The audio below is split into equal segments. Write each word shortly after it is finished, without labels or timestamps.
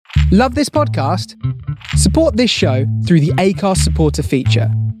Love this podcast? Support this show through the Acast supporter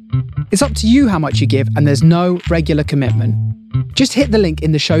feature. It's up to you how much you give, and there's no regular commitment. Just hit the link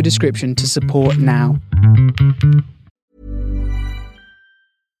in the show description to support now.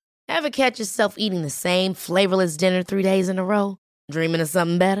 Ever catch yourself eating the same flavorless dinner 3 days in a row? Dreaming of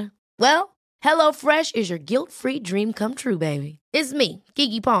something better? Well, HelloFresh is your guilt-free dream come true, baby. It's me,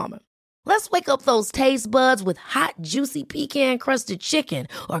 Keke Palmer. Let's wake up those taste buds with hot, juicy pecan-crusted chicken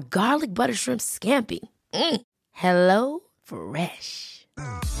or garlic butter shrimp scampi. Hello Fresh.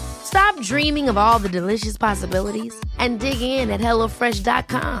 Stop dreaming of all the delicious possibilities and dig in at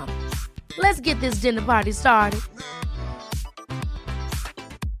HelloFresh.com. Let's get this dinner party started.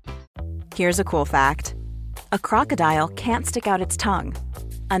 Here's a cool fact. A crocodile can't stick out its tongue.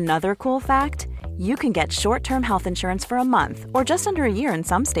 Another cool fact, you can get short-term health insurance for a month or just under a year in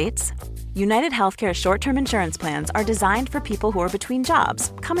some states. United Healthcare short-term insurance plans are designed for people who are between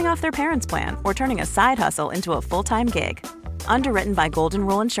jobs, coming off their parents' plan, or turning a side hustle into a full-time gig. Underwritten by Golden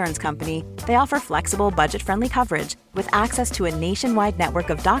Rule Insurance Company, they offer flexible, budget-friendly coverage with access to a nationwide network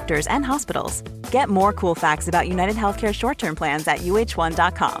of doctors and hospitals. Get more cool facts about United Healthcare short-term plans at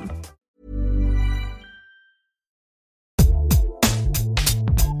uh1.com.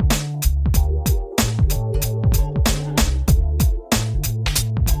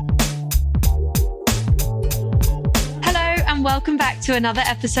 Welcome back to another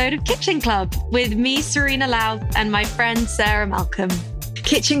episode of Kitchen Club with me, Serena Louth, and my friend Sarah Malcolm.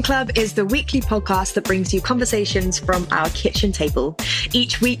 Kitchen Club is the weekly podcast that brings you conversations from our kitchen table.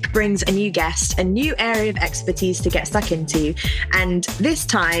 Each week brings a new guest, a new area of expertise to get stuck into. And this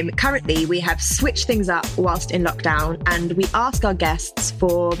time, currently, we have switched things up whilst in lockdown, and we ask our guests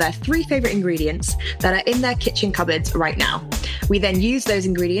for their 3 favourite ingredients that are in their kitchen cupboards right now. We then use those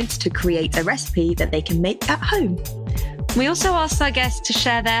ingredients to create a recipe that they can make at home. We also asked our guests to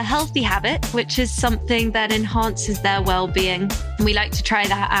share their healthy habit, which is something that enhances their well-being. And we like to try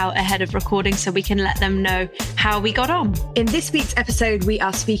that out ahead of recording so we can let them know how we got on. In this week's episode, we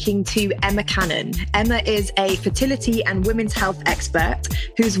are speaking to Emma Cannon. Emma is a fertility and women's health expert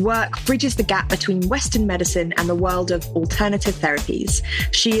whose work bridges the gap between Western medicine and the world of alternative therapies.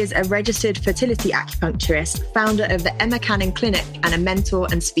 She is a registered fertility acupuncturist, founder of the Emma Cannon Clinic, and a mentor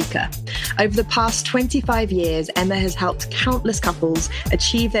and speaker. Over the past 25 years, Emma has helped countless couples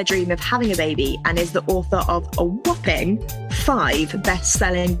achieve their dream of having a baby and is the author of a whopping 5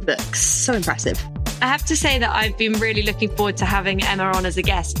 best-selling books. So impressive. I have to say that I've been really looking forward to having Emma on as a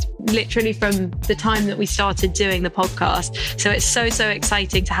guest, literally from the time that we started doing the podcast. So it's so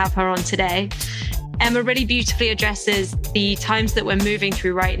exciting to have her on today. Emma really beautifully addresses the times that we're moving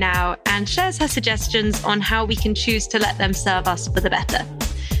through right now and shares her suggestions on how we can choose to let them serve us for the better.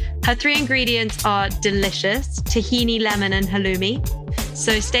 Her 3 ingredients are delicious, tahini, lemon, and halloumi.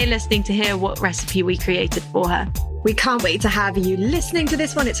 So stay listening to hear what recipe we created for her. We can't wait to have you listening to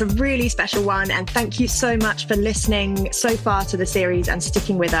this one. It's a really special one. And thank you so much for listening so far to the series and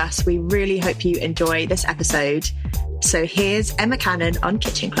sticking with us. We really hope you enjoy this episode. So here's Emma Cannon on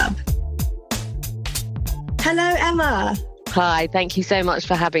Kitchen Club. Hello, Emma. Hi, thank you so much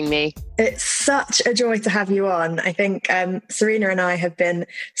for having me. It's such a joy to have you on. I think Serena and I have been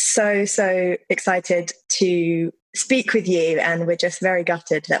so excited to speak with you, and we're just very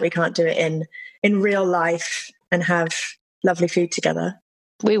gutted that we can't do it in real life and have lovely food together.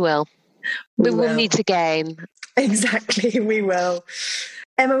 We will. We will meet again. Exactly, we will.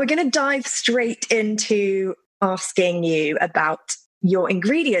 Emma, we're going to dive straight into asking you about your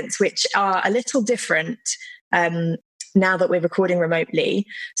ingredients, which are a little different now that we're recording remotely.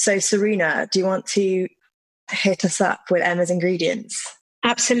 So Serena, do you want to hit us up with Emma's ingredients?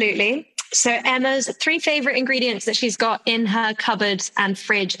 Absolutely. So Emma's 3 favorite ingredients that she's got in her cupboards and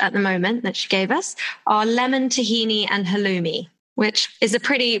fridge at the moment that she gave us are lemon, tahini, and halloumi, which is a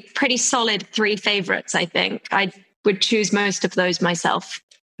pretty solid 3 favorites, I think. I would choose most of those myself.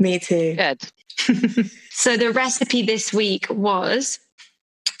 Me too. Good. So the recipe this week was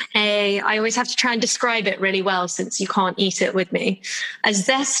I always have to try and describe it really well since you can't eat it with me. A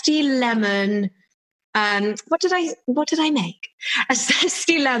zesty lemon. What did I make? A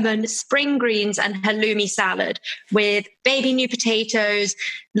zesty lemon, spring greens, and halloumi salad with baby new potatoes,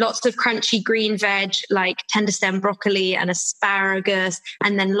 lots of crunchy green veg like tender stem broccoli and asparagus,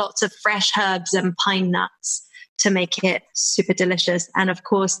 and then lots of fresh herbs and pine nuts to make it super delicious. And of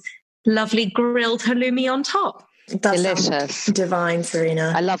course, lovely grilled halloumi on top. That's delicious. Divine,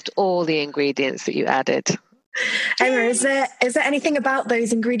 Serena. I loved all the ingredients that you added. Emma, is there anything about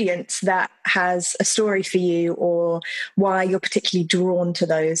those ingredients that has a story for you, or why you're particularly drawn to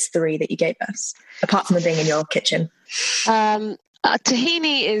those 3 that you gave us, apart from them being in your kitchen?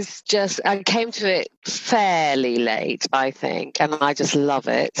 Tahini is just, I came to it fairly late, I think, and I just love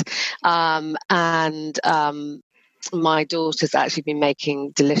it. My daughter's actually been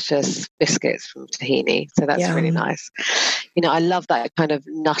making delicious biscuits from tahini, so that's really nice. I love that kind of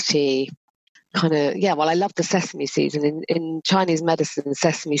nutty I love the sesame seeds, and in Chinese medicine,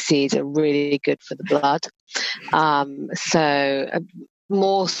 sesame seeds are really good for the blood.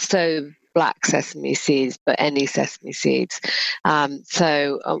 More so black sesame seeds, but any sesame seeds.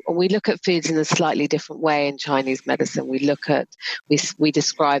 We look at foods in a slightly different way in Chinese medicine. We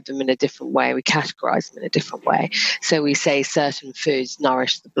describe them in a different way. We categorize them in a different way. So we say certain foods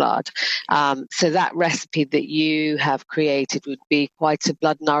nourish the blood. So that recipe that you have created would be quite a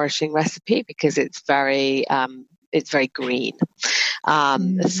blood nourishing recipe because it's very green.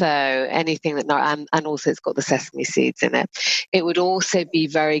 So anything that, and also it's got the sesame seeds in it. It would also be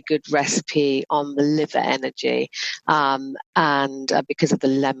very good recipe on the liver energy, because of the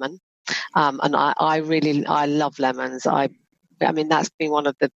lemon. And I love lemons. I mean, that's been one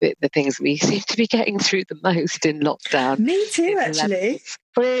of the things we seem to be getting through the most in lockdown. Me too, actually.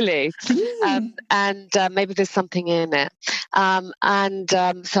 Really? Maybe there's something in it. So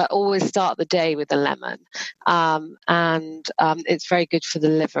I always start the day with a lemon. It's very good for the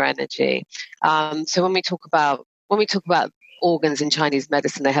liver energy. So when we talk about organs in Chinese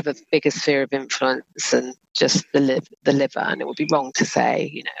medicine, they have a bigger sphere of influence than just the liver. And it would be wrong to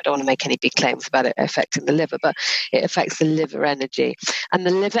say, I don't want to make any big claims about it affecting the liver, but it affects the liver energy. And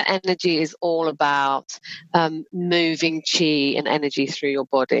the liver energy is all about moving qi and energy through your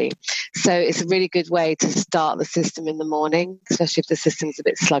body. So it's a really good way to start the system in the morning, especially if the system's a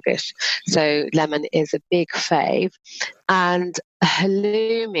bit sluggish. So lemon is a big fave. And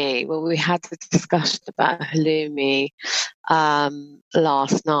halloumi, well, we had a discussion about halloumi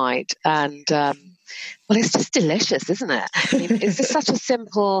last night, and it's just delicious, isn't it? I mean, it's just such a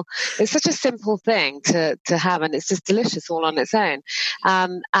simple thing to have, and it's just delicious all on its own.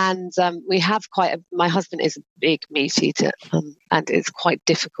 We have my husband is a big meat eater, and it's quite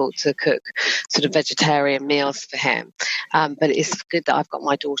difficult to cook sort of vegetarian meals for him. But it's good that I've got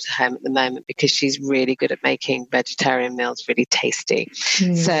my daughter home at the moment because she's really good at making vegetarian meals really tasty.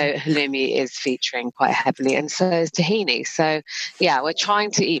 So halloumi is featuring quite heavily, and so is tahini. So yeah, we're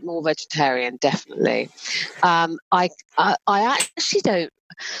trying to eat more vegetarian, definitely. I actually don't.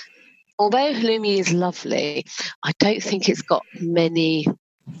 Although halloumi is lovely, I don't think it's got many.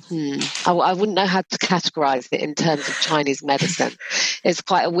 I wouldn't know how to categorize it in terms of Chinese medicine. It's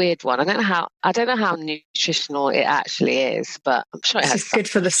quite a weird one. I don't know how nutritional it actually is, but I'm sure it has. It's good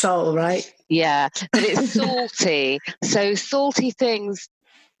for the soul, right? Yeah, but it's salty. So salty things,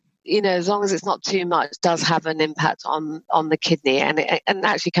 as long as it's not too much, does have an impact on the kidney, and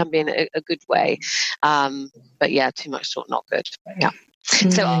actually can be in a good way. But yeah, too much salt, not good. Yeah.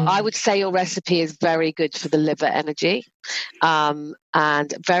 So I would say your recipe is very good for the liver energy, and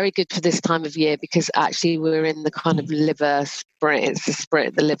very good for this time of year because actually we're in the kind of liver spring. It's the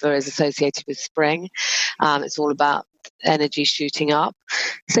spring. The liver is associated with spring. It's all about energy shooting up.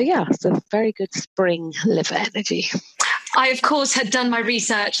 So yeah, it's a very good spring liver energy. I, of course, had done my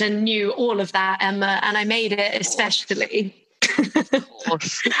research and knew all of that, Emma, and I made it especially.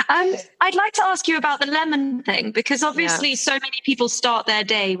 I'd like to ask you about the lemon thing, because obviously so many people start their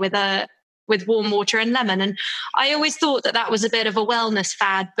day with warm water and lemon. And I always thought that was a bit of a wellness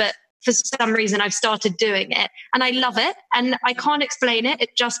fad, but for some reason I've started doing it and I love it and I can't explain it.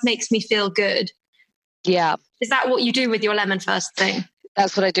 It just makes me feel good. Yeah. Is that what you do with your lemon first thing?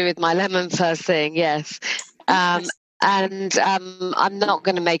 That's what I do with my lemon first thing, yes. And I'm not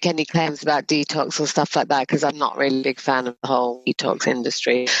going to make any claims about detox or stuff like that because I'm not really a big fan of the whole detox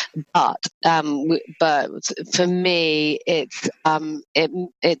industry. But for me,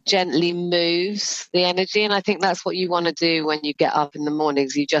 it gently moves the energy, and I think that's what you want to do when you get up in the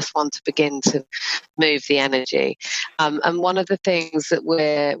mornings. You just want to begin to move the energy. And one of the things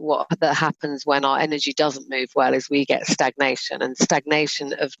that happens when our energy doesn't move well is we get stagnation, and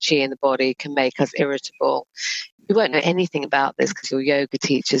stagnation of qi in the body can make us irritable. You won't know anything about this because you're yoga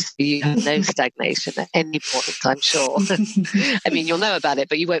teachers, so you have no stagnation at any point, I'm sure. I mean, you'll know about it,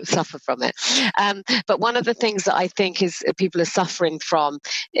 but you won't suffer from it. But one of the things that I think is people are suffering from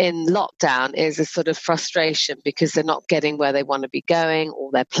in lockdown is a sort of frustration because they're not getting where they want to be going, or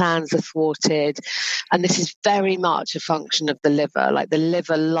their plans are thwarted. And this is very much a function of the liver. Like the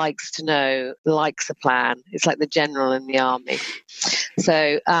liver likes a plan. It's like the general in the army.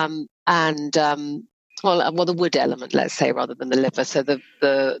 So, well, the wood element, let's say, rather than the liver. So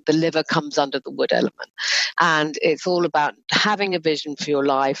the liver comes under the wood element, and it's all about having a vision for your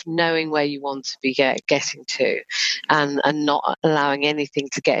life, knowing where you want to be getting to, and not allowing anything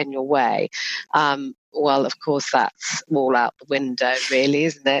to get in your way. Well, of course, that's all out the window, really,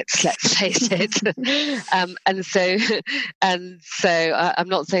 isn't it? Let's face it. and so I'm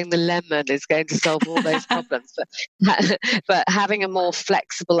not saying the lemon is going to solve all those problems, but having a more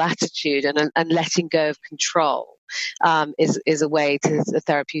flexible attitude and letting go of control is a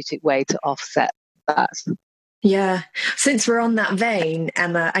therapeutic way to offset that. Yeah. Since we're on that vein,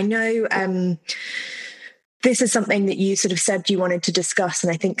 Emma, I know this is something that you sort of said you wanted to discuss,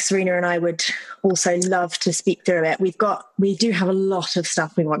 and I think Serena and I would also love to speak through it. We do have a lot of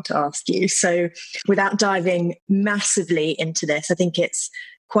stuff we want to ask you. So without diving massively into this, I think it's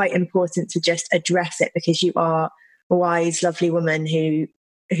quite important to just address it, because you are a wise, lovely woman who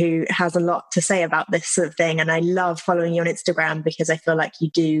has a lot to say about this sort of thing. And I love following you on Instagram, because I feel like you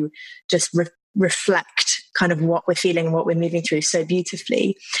do just reflect kind of what we're feeling and what we're moving through so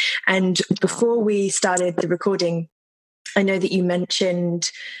beautifully. And before we started the recording, I know that you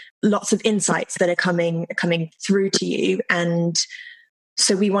mentioned lots of insights that are coming through to you. And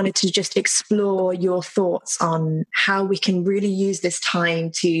so we wanted to just explore your thoughts on how we can really use this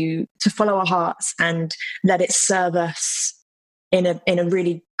time to follow our hearts and let it serve us in a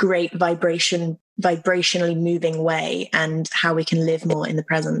really great vibrationally moving way, and how we can live more in the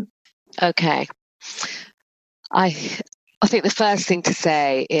present. Okay. I think the first thing to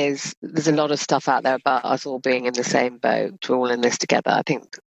say is there's a lot of stuff out there about us all being in the same boat. We're all in this together. I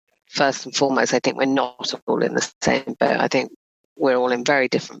think first and foremost, I think we're not all in the same boat. I think we're all in very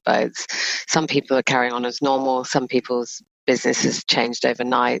different boats. Some people are carrying on as normal. Some people's business has changed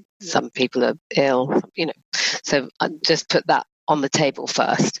overnight. Some people are ill, So I just put that on the table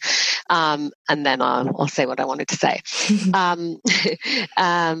first. And then I'll say what I wanted to say.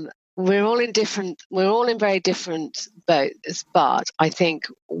 We're all in very different boats, but I think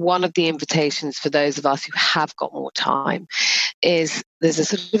one of the invitations for those of us who have got more time is there's a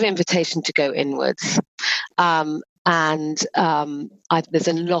sort of invitation to go inwards. There's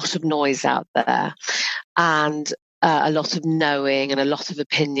a lot of noise out there, and a lot of knowing and a lot of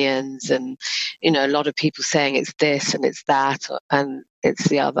opinions, and a lot of people saying it's this and it's that and it's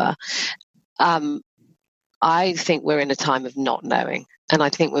the other. I think we're in a time of not knowing, and I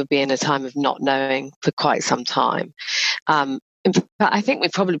think we'll be in a time of not knowing for quite some time. In fact, I think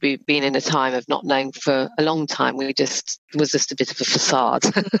we've probably been in a time of not knowing for a long time. It was just a bit of a facade.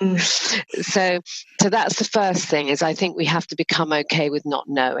 So that's the first thing, is I think we have to become okay with not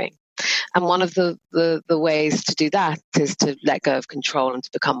knowing. And one of the ways to do that is to let go of control and to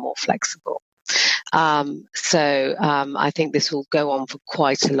become more flexible. I think this will go on for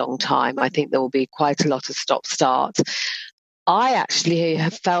quite a long time. I think there will be quite a lot of stop-start. I actually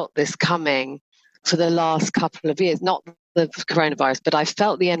have felt this coming for the last couple of years, not the coronavirus, but I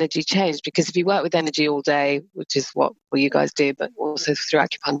felt the energy change, because if you work with energy all day, which is what you guys do, but also through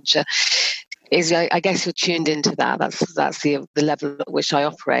acupuncture, I guess you're tuned into that. That's the level at which I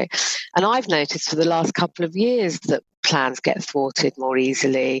operate. And I've noticed for the last couple of years that plans get thwarted more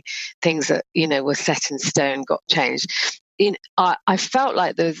easily. Things that, were set in stone got changed. I felt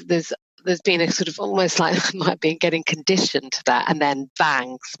like there's been a sort of almost like I might be getting conditioned to that, and then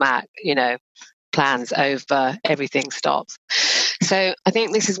bang, smack, plans over, everything stops. So I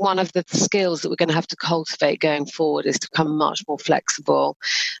think this is one of the skills that we're going to have to cultivate going forward, is to become much more flexible.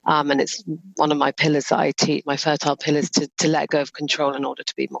 And it's one of my pillars that I teach, my fertile pillars, to let go of control in order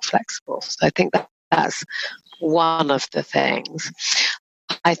to be more flexible. So I think that's one of the things.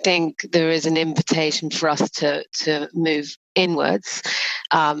 I think there is an invitation for us to move inwards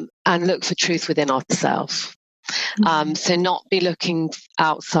and look for truth within ourselves. So not be looking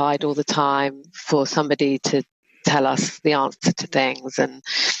outside all the time for somebody to tell us the answer to things,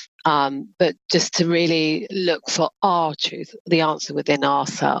 but just to really look for our truth, the answer within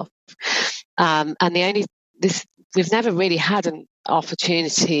ourselves. We've never really had an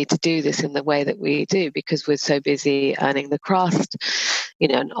opportunity to do this in the way that we do, because we're so busy earning the crust,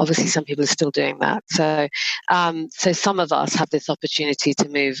 and obviously some people are still doing that. So some of us have this opportunity to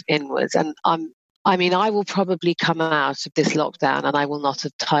move inwards, and I will probably come out of this lockdown and I will not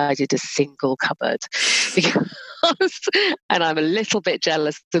have tidied a single cupboard, and I'm a little bit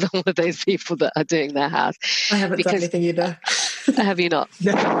jealous of all of those people that are doing their house. I haven't done anything either. Have you not?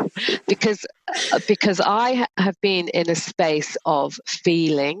 No. Because I have been in a space of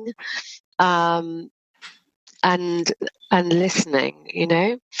feeling and listening,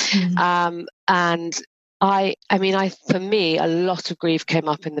 and for me, a lot of grief came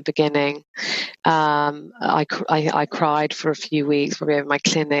up in the beginning. I cried for a few weeks, probably over my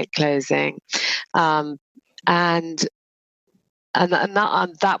clinic closing, and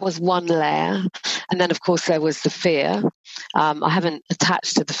that was one layer. And then, of course, there was the fear. I haven't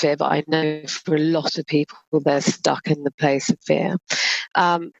attached to the fear, but I know for a lot of people, they're stuck in the place of fear.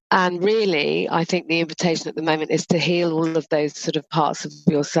 And really, I think the invitation at the moment is to heal all of those sort of parts of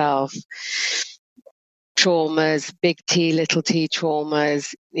yourself. Traumas, big T, little t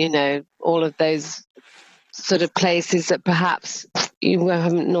traumas, all of those sort of places that perhaps you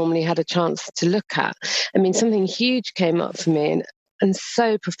haven't normally had a chance to look at. I mean, something huge came up for me and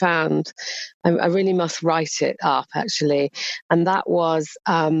so profound. I really must write it up, actually. And that was,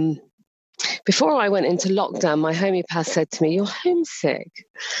 before I went into lockdown, my homeopath said to me, "You're homesick."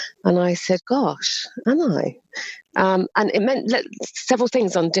 And I said, "Gosh, am I?" And it meant several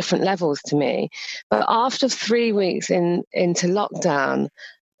things on different levels to me. But after 3 weeks into lockdown,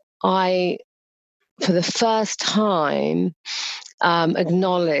 I, for the first time,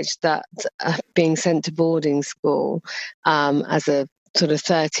 acknowledged that being sent to boarding school as a sort of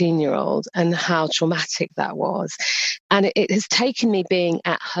 13-year-old and how traumatic that was. And it has taken me being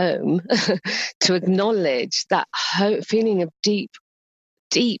at home to acknowledge that feeling of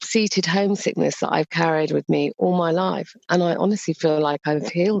deep-seated homesickness that I've carried with me all my life. And I honestly feel like I've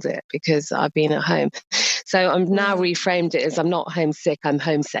healed it because I've been at home. So I'm now reframed it as I'm not homesick, I'm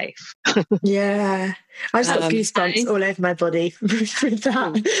home safe. Yeah. I just got goosebumps all over my body with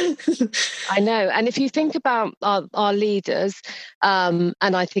that. I know. And if you think about our leaders, and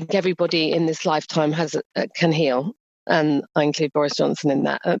I think everybody in this lifetime can heal, and I include Boris Johnson in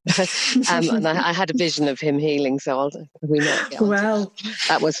that. And I had a vision of him healing, so we might get on.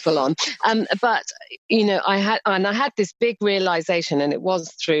 That was full on. But I had this big realization, and it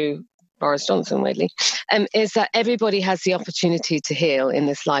was through Boris Johnson, weirdly, is that everybody has the opportunity to heal in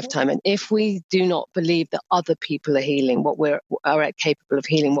this lifetime. And if we do not believe that other people are healing, are capable of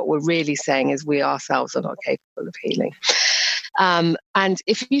healing, what we're really saying is we ourselves are not capable of healing. And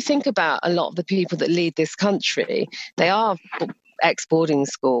if you think about a lot of the people that lead this country, they are ex-boarding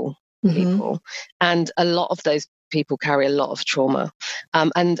school people. And a lot of those people carry a lot of trauma.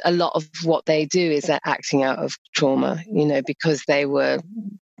 And a lot of what they do is they're acting out of trauma, because they were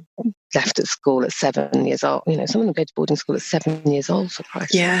left at school at 7 years old. Some of them go to boarding school at 7 years old, for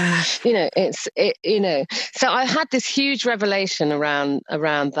Christ's sake. Yeah. So I had this huge revelation around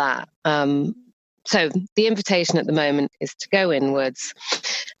that. So the invitation at the moment is to go inwards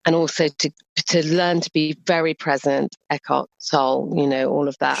and also to learn to be very present, Eckhart Tolle, all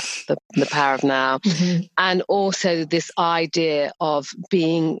of that, the power of now. And also this idea of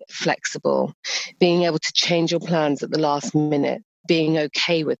being flexible, being able to change your plans at the last minute, being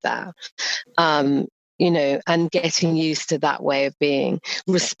okay with that, and getting used to that way of being,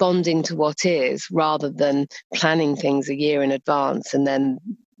 responding to what is rather than planning things a year in advance and then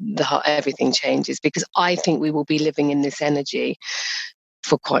everything changes, because I think we will be living in this energy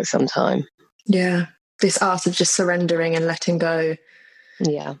for quite some time. Yeah. This art of just surrendering and letting go.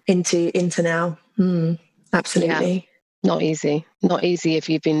 Yeah. Into now. Absolutely. Yeah. Not easy if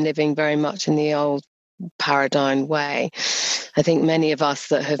you've been living very much in the old paradigm way. I think many of us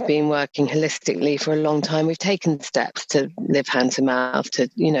that have been working holistically for a long time, we've taken steps to live hand to mouth, to,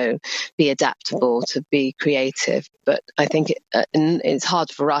 be adaptable, to be creative. But I think it's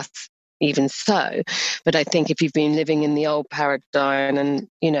hard for us even so. But I think if you've been living in the old paradigm and,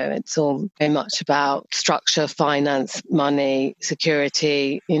 it's all very much about structure, finance, money,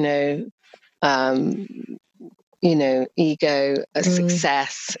 security, ego,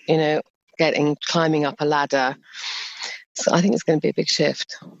 success, climbing up a ladder. So I think it's going to be a big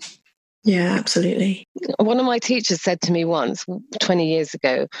shift. Yeah, absolutely. One of my teachers said to me once, 20 years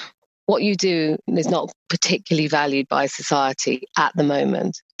ago, what you do is not particularly valued by society at the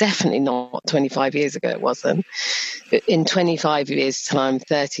moment. Definitely not 25 years ago, it wasn't. But in 25 years' time,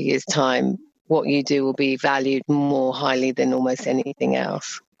 30 years' time, what you do will be valued more highly than almost anything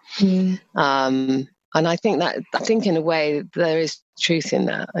else. And I think in a way there is truth in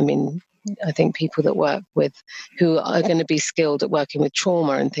that. I mean, I think people that work with, who are going to be skilled at working with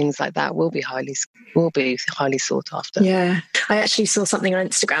trauma and things like that, will be highly sought after. Yeah, I actually saw something on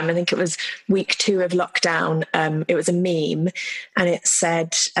Instagram. I think it was week 2 of lockdown. It was a meme, and it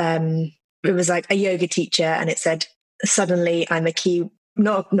said it was like a yoga teacher, and it said, "Suddenly, I'm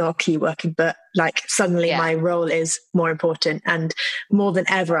not a key worker, but like suddenly my role is more important." And more than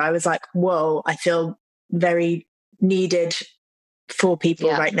ever, I was like, "Whoa! I feel very needed for people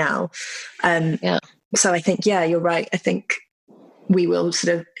right now." So I think, you're right. I think we will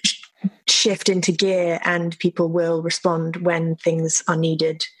sort of shift into gear and people will respond when things are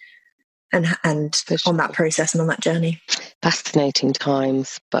needed and on that process and on that journey. Fascinating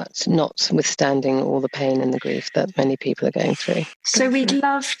times, but notwithstanding all the pain and the grief that many people are going through. So we'd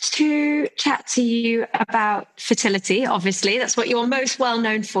love to chat to you about fertility. Obviously, that's what you're most well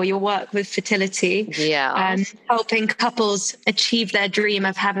known for, your work with fertility. Yeah. Helping couples achieve their dream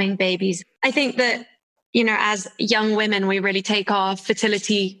of having babies. I think that, as young women, we really take our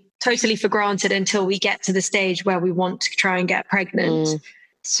fertility totally for granted until we get to the stage where we want to try and get pregnant.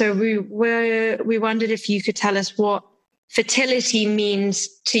 So we wondered if you could tell us what fertility means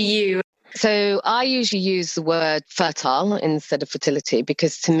to you. So I usually use the word fertile instead of fertility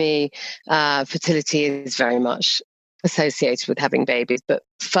because to me, fertility is very much associated with having babies, but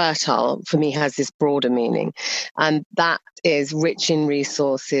fertile for me has this broader meaning, and that is rich in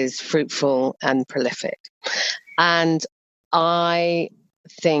resources, fruitful and prolific. And I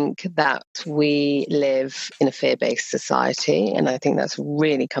think that we live in a fear-based society, and I think that's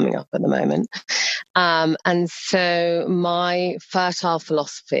really coming up at the moment. And so my fertile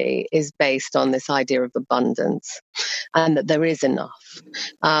philosophy is based on this idea of abundance and that there is enough.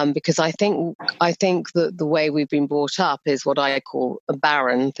 Because I think that the way we've been brought up is what I call a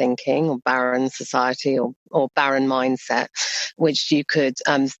barren thinking or barren society or barren mindset, which you could,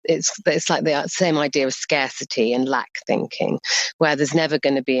 it's like the same idea of scarcity and lack thinking, where there's never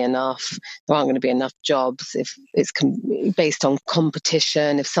going to be enough, there aren't going to be enough jobs, if it's based on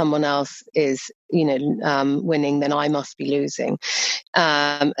competition, if someone else is winning, then I must be losing.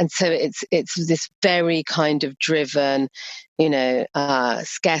 And so it's this very kind of driven,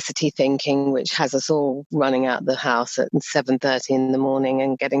 scarcity thinking, which has us all running out the house at 7:30 in the morning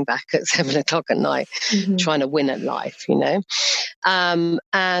and getting back at 7 o'clock at night, trying to win at life, and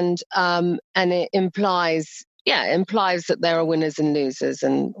it implies that there are winners and losers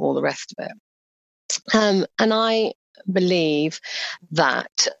and all the rest of it. And I believe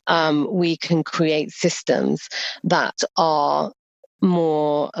that we can create systems that are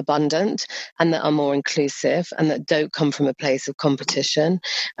more abundant and that are more inclusive and that don't come from a place of competition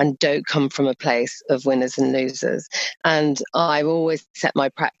and don't come from a place of winners and losers. And I've always set my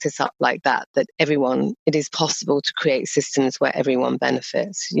practice up like that it is possible to create systems where everyone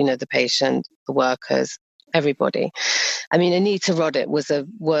benefits, the patient, the workers, everybody. I mean, Anita Roddick was the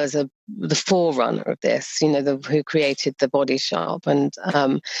forerunner of this, who created The Body Shop, and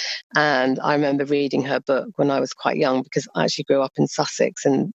I remember reading her book when I was quite young because I actually grew up in Sussex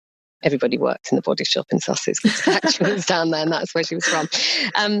and everybody worked in the body shop in Sussex because the factory was down there and that's where she was from.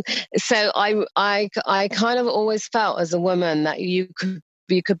 So I kind of always felt as a woman that you could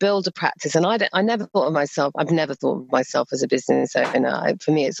build a practice. And I've never thought of myself as a business owner.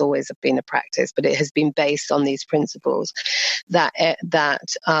 For me, it's always been a practice, but it has been based on these principles that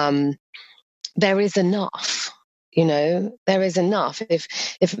there is enough. There is enough.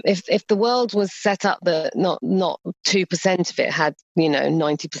 If the world was set up that not 2% of it had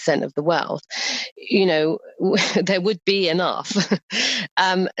 90% of the wealth, there would be enough.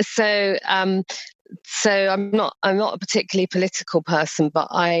 So I'm not a particularly political person, but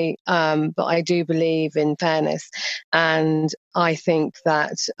I do believe in fairness, and I think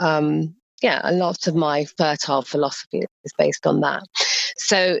that a lot of my fertile philosophy is based on that.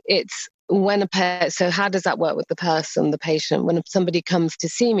 So it's so how does that work with the person, the patient? When somebody comes to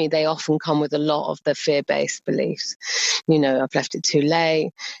see me, they often come with a lot of the fear-based beliefs. I've left it too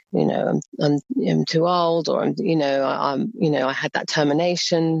late. I'm too old, or I had that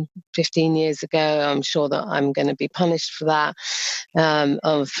termination 15 years ago. I'm sure that I'm going to be punished for that.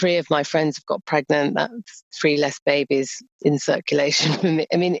 3 of my friends have got pregnant. That's 3 less babies in circulation for me.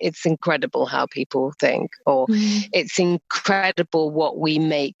 I mean, it's incredible how people think, or it's incredible what we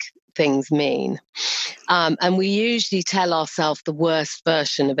make things mean. And we usually tell ourselves the worst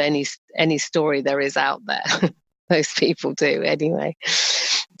version of any story there is out there. Most people do anyway.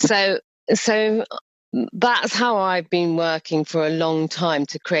 So that's how I've been working for a long time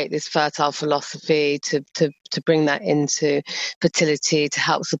to create this fertile philosophy, to bring that into fertility, to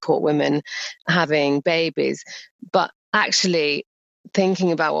help support women having babies. But actually,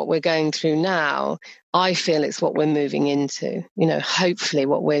 thinking about what we're going through now, I feel it's what we're moving into. Hopefully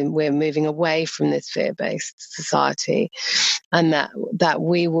what we're moving away from this fear-based society, and that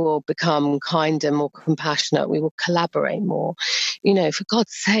we will become kinder, more compassionate. We will collaborate more. For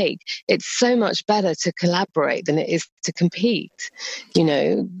God's sake, it's so much better to collaborate than it is to compete.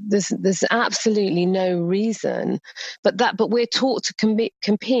 There's absolutely no reason, but we're taught to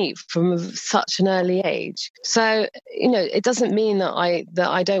compete from such an early age. So it doesn't mean that I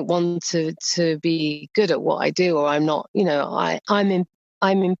don't want to be good at what I do, or I'm not. I'm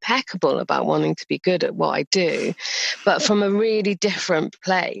I'm impeccable about wanting to be good at what I do, but from a really different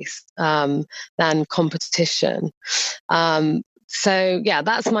place than competition. So yeah,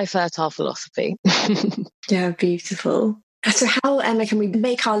 that's my fertile philosophy. Yeah, beautiful. So how, Emma, can we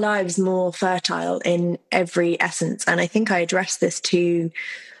make our lives more fertile in every essence? And I think I addressed this to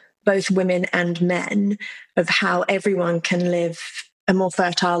both women and men, of how everyone can live a more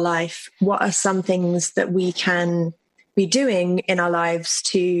fertile life. What are some things that we can be doing in our lives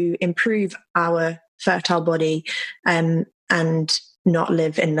to improve our fertile body, and not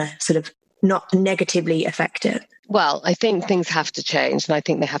live in the sort of, not negatively affect it? Well, I think things have to change, and I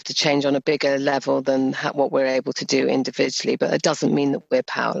think they have to change on a bigger level than what we're able to do individually, but it doesn't mean that we're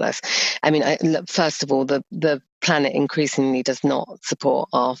powerless. I mean, first of all, the planet increasingly does not support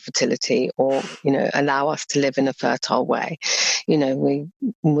our fertility or, allow us to live in a fertile way. We're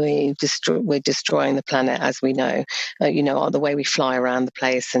destroying the planet, as we know, the way we fly around the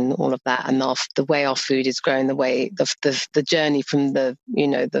place and all of that, and the way our food is grown, the way the journey from the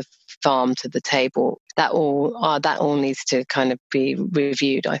farm to the table, that all needs to kind of be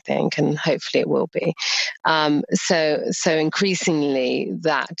reviewed, I think, and hopefully it will be. So increasingly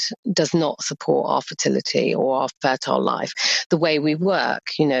that does not support our fertility or our fertile life. The way we work,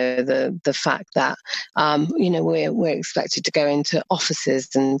 the fact that we're expected to go into offices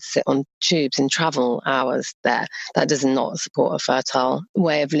and sit on tubes and travel hours there, that does not support a fertile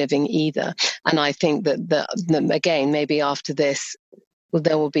way of living either. And I think that again, maybe after this,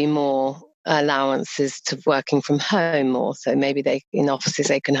 there will be more allowances to working from home more. So maybe in offices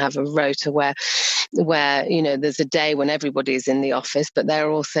they can have a rota where there's a day when everybody is in the office, but there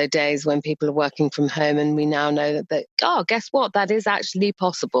are also days when people are working from home, and we now know that guess what, that is actually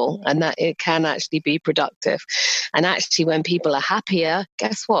possible, and that it can actually be productive. And actually, when people are happier,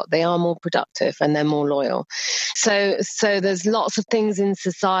 guess what, they are more productive and they're more loyal. So there's lots of things in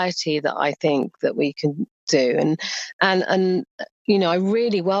society that I think that we can do, and I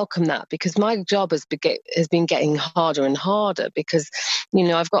really welcome that, because my job has been getting harder and harder, because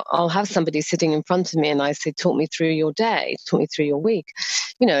I'll have somebody sitting in front of me and I say, talk me through your day, talk me through your week,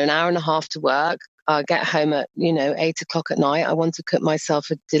 an hour and a half to work. I get home at 8 o'clock at night. I want to cook myself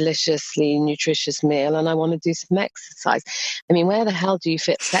a deliciously nutritious meal, and I want to do some exercise. I mean, where the hell do you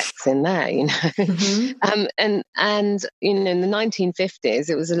fit sex in there? Mm-hmm. And in the 1950s,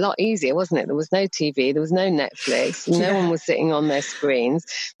 it was a lot easier, wasn't it? There was no TV, there was no Netflix, no one was sitting on their screens.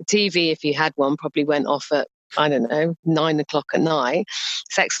 The TV, if you had one, probably went off at 9 o'clock at night.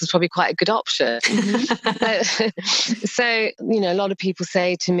 Sex was probably quite a good option. Mm-hmm. So a lot of people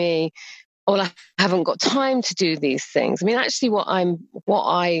say to me, well, I haven't got time to do these things. I mean, actually what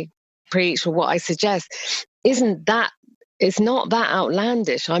I preach or what I suggest it's not that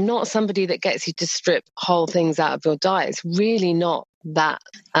outlandish. I'm not somebody that gets you to strip whole things out of your diet. It's really not that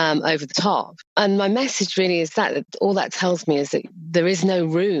over the top. And my message really is that all that tells me is that there is no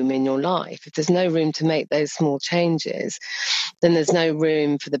room in your life. If there's no room to make those small changes, then there's no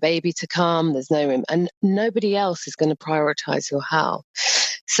room for the baby to come. There's no room, and nobody else is going to prioritize your health.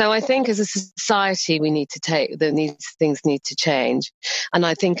 So I think as a society, these things need to change. And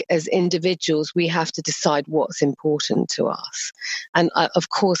I think as individuals, we have to decide what's important to us. And of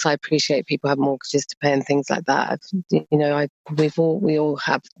course, I appreciate people have mortgages to pay and things like that. We all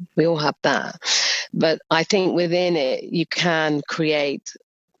have that. But I think within it, you can create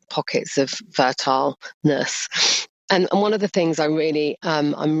pockets of fertileness. And one of the things I'm really,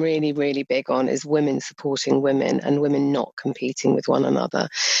 really big on is women supporting women and women not competing with one another,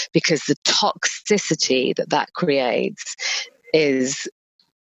 because the toxicity that creates is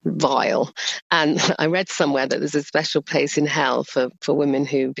vile. And I read somewhere that there's a special place in hell for women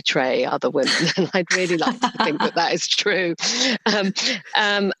who betray other women, and I'd really like to think that is true.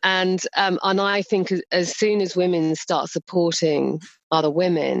 And I think as soon as women start supporting other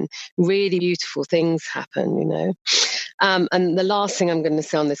women, really beautiful things happen, And the last thing I'm going to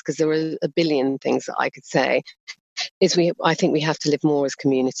say on this, because there are a billion things that I could say, is I think we have to live more as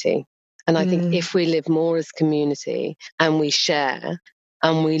community. And I think if we live more as community and we share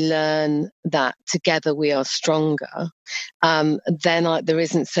and we learn that together we are stronger, then there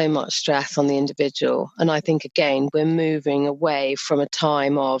isn't so much stress on the individual. And I think, again, we're moving away from a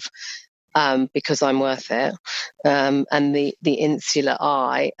time of because I'm worth it, and the insular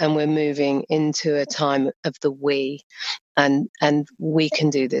I, and we're moving into a time of the we, and we can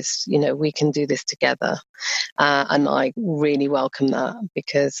do this, we can do this together. And I really welcome that,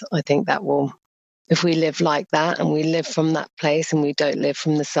 because I think that will if we live like that and we live from that place and we don't live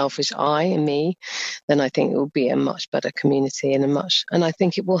from the selfish I and me, then I think it will be a much better community and I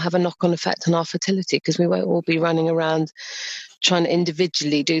think it will have a knock-on effect on our fertility, because we won't all be running around trying to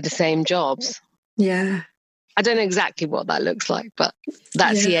individually do the same jobs. Yeah. I don't know exactly what that looks like, but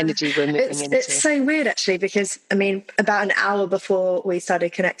that's the energy we're moving into. It's so weird, actually, because, I mean, about an hour before we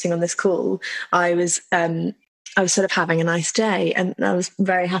started connecting on this call, I was sort of having a nice day and I was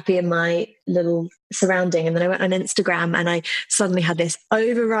very happy in my little surrounding. And then I went on Instagram and I suddenly had this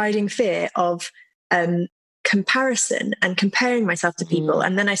overriding fear of comparison and comparing myself to people.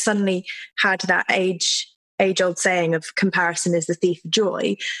 And then I suddenly had that age-old saying of comparison is the thief of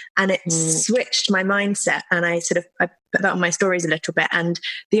joy, and it switched my mindset, and I put that on my stories a little bit, and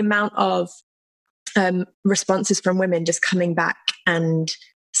the amount of responses from women just coming back and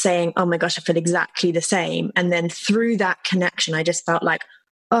saying, oh my gosh, I feel exactly the same. And then through that connection, I just felt like,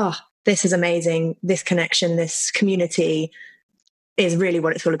 oh, this is amazing. This connection, this community is really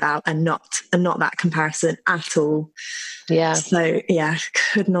what it's all about, and not that comparison at all. Yeah. So yeah,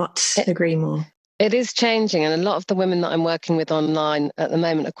 could not agree more. It is changing, and a lot of the women that I'm working with online at the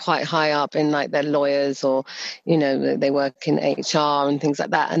moment are quite high up in, like, they're lawyers, or, you know, they work in HR and things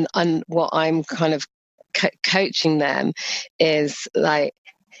like that. And what I'm kind of coaching them is, like,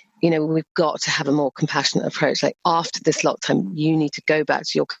 you know, we've got to have a more compassionate approach. Like, after this lockdown, you need to go back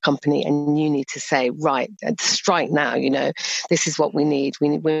to your company and you need to say, right, strike now, you know, this is what we need.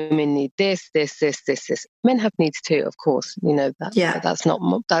 Women need this. Men have needs too, of course. You know, that's not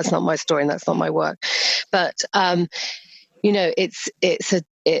my story and that's not my work. But, you know, it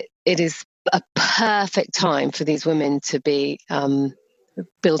is a perfect time for these women to be,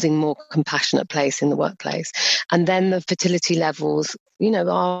 building more compassionate place in the workplace. And then the fertility levels, you know,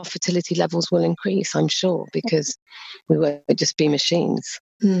 our fertility levels will increase, I'm sure, because we won't just be machines.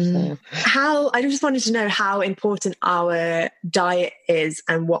 So. I just wanted to know how important our diet is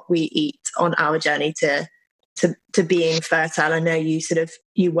and what we eat on our journey to being fertile. I know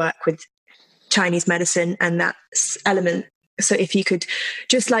you work with Chinese medicine and that element. So if you could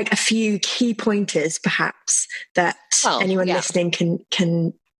just, like, a few key pointers, perhaps, that anyone listening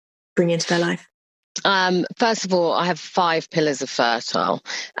can bring into their life. First of all, I have 5 pillars of fertile,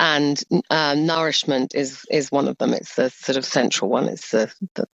 and nourishment is one of them. It's the sort of central one. It's the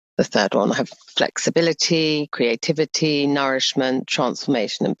third one. I have flexibility, creativity, nourishment,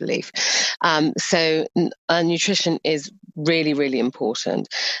 transformation, and belief. So nutrition is really, really important.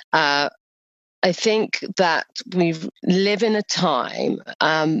 I think that we live in a time,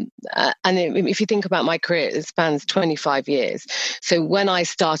 and if you think about my career, it spans 25 years. So when I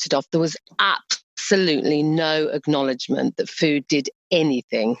started off, there was absolutely no acknowledgement that food did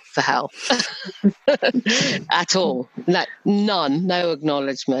anything for health at all. Like, none, no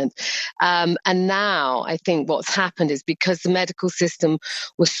acknowledgement. And now I think what's happened is, because the medical system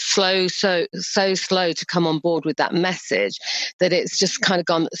was so slow to come on board with that message, that it's just kind of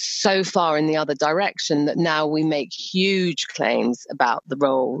gone so far in the other direction that now we make huge claims about the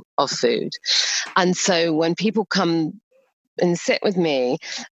role of food. And so when people come and sit with me,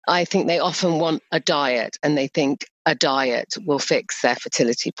 I think they often want a diet, and they think a diet will fix their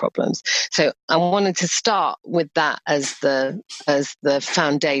fertility problems. So I wanted to start with that as the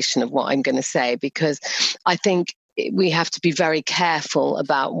foundation of what I'm going to say, because I think we have to be very careful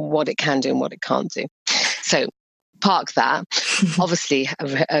about what it can do and what it can't do. So park that. Obviously,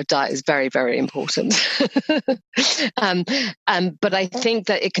 a diet is very, very important. But I think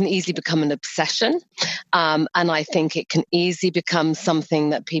that it can easily become an obsession. And I think it can easily become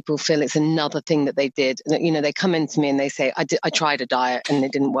something that people feel it's another thing that they did. You know, they come into me and they say, I tried a diet and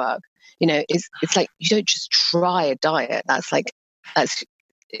it didn't work. You know, it's like, you don't just try a diet.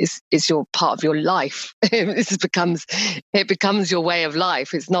 It's your part of your life. It becomes your way of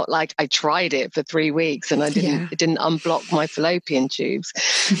life. It's not like I tried it for 3 weeks and it didn't unblock my fallopian tubes.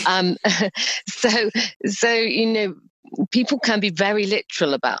 So you know, people can be very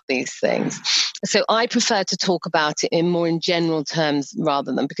literal about these things. So I prefer to talk about it in general terms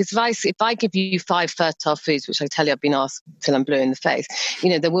rather than, because if I give you 5 fertile foods, which I tell you I've been asked till I'm blue in the face, you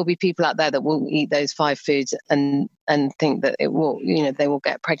know, there will be people out there that will eat those 5 foods and think that it will, you know, they will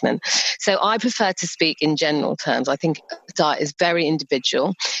get pregnant. So I prefer to speak in general terms. I think diet is very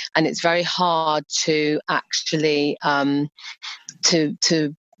individual, and it's very hard to actually to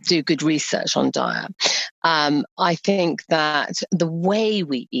do good research on diet. I think that the way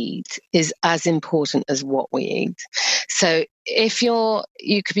we eat is as important as what we eat. So if you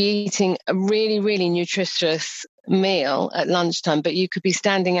could be eating a really, really nutritious meal at lunchtime, but you could be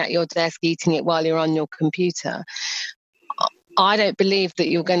standing at your desk eating it while you're on your computer. I don't believe that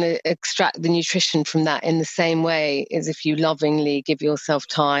you're going to extract the nutrition from that in the same way as if you lovingly give yourself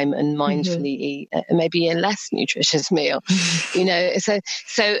time and mindfully eat maybe a less nutritious meal.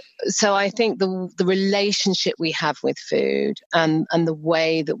 So I think the relationship we have with food and the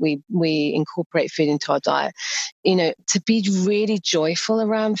way that we incorporate food into our diet, to be really joyful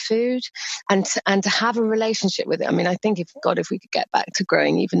around food and to have a relationship with it. I mean, I think if we could get back to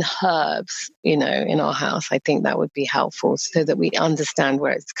growing even herbs, in our house, I think that would be helpful so that we understand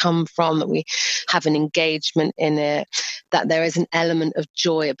where it's come from, that we have an engagement in it, that there is an element of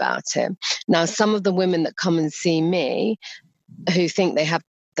joy about it. Now, some of the women that come and see me who think they have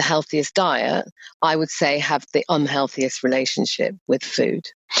the healthiest diet, I would say have the unhealthiest relationship with food.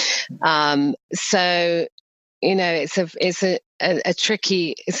 So, it's a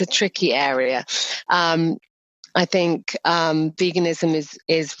tricky area. I think veganism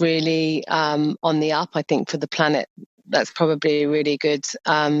is really on the up. I think for the planet, that's probably a really good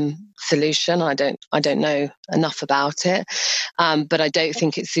solution. I don't know enough about it, but I don't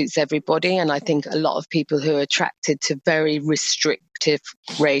think it suits everybody. And I think a lot of people who are attracted to very restrictive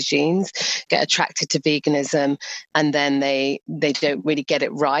regimes get attracted to veganism, and then they don't really get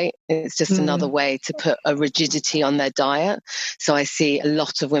it right. It's just another way to put a rigidity on their diet. So I see a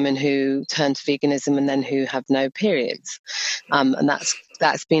lot of women who turn to veganism and then who have no periods, and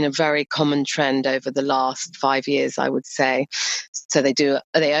that's been a very common trend over the last 5 years, I would say. So they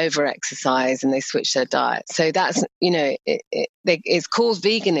over-exercise and they switch their diet. So that's, it's called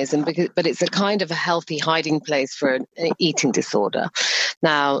veganism, but it's a kind of a healthy hiding place for an eating disorder.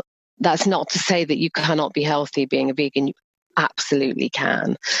 Now, that's not to say that you cannot be healthy being a vegan. You absolutely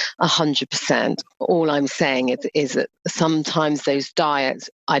can, 100%. All I'm saying is that sometimes those diets,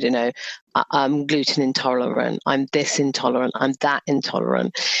 I don't know, I'm gluten intolerant, I'm this intolerant, I'm that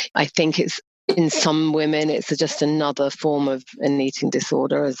intolerant. I think it's, in some women, it's just another form of an eating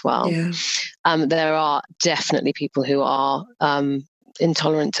disorder as well. Yeah. There are definitely people who are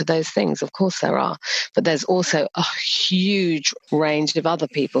intolerant to those things. Of course there are. But there's also a huge range of other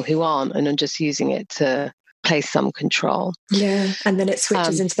people who aren't and are just using it to place some control. Yeah. And then it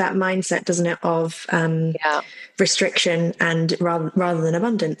switches into that mindset, doesn't it, of restriction and rather than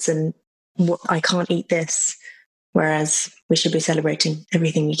abundance, and I can't eat this, whereas we should be celebrating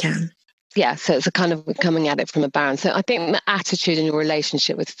everything we can. Yeah, so it's a kind of coming at it from a balance. So I think the attitude and your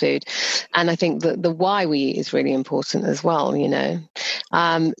relationship with food, and I think the why we eat is really important as well,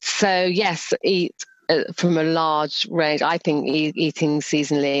 So yes, eat from a large range. I think eating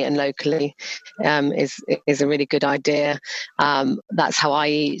seasonally and locally is a really good idea. That's how I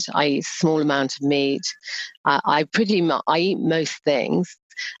eat. I eat a small amount of meat. I eat most things.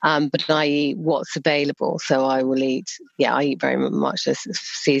 But I eat what's available. So I will eat, I eat very much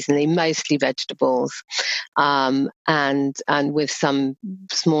seasonally, mostly vegetables, and with some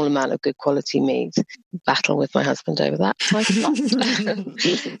small amount of good quality meat. Battle with my husband over that quite a lot.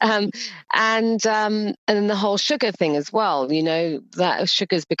 And then the whole sugar thing as well, that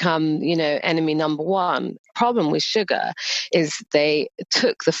sugar's become, enemy number one. Problem with sugar is they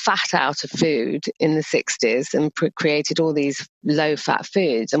took the fat out of food in the 60s and created all these low-fat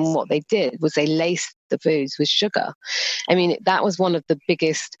foods. And what they did was they laced the foods with sugar. I mean, that was one of the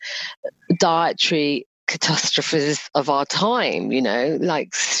biggest dietary catastrophes of our time,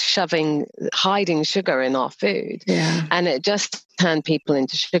 like hiding sugar in our food. Yeah. And it just turned people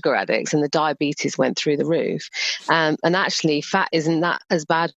into sugar addicts, and the diabetes went through the roof. And actually, fat isn't that as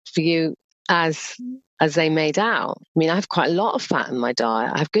bad for you as they made out. I mean, I have quite a lot of fat in my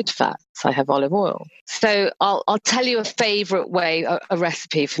diet. I have good fats. I have olive oil. So I'll tell you a favourite way, a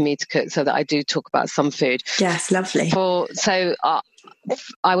recipe for me to cook, so that I do talk about some food. Yes, lovely.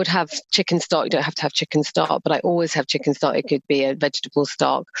 I would have chicken stock. You don't have to have chicken stock, but I always have chicken stock. It could be a vegetable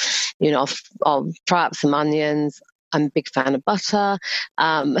stock. I'll fry up some onions. I'm a big fan of butter.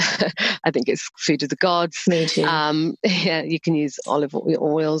 I think it's food of the gods. Me too. You can use olive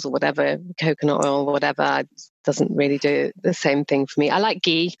oils or whatever, coconut oil or whatever. Doesn't really do the same thing for me. I like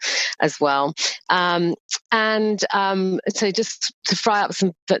ghee as well. So just to fry up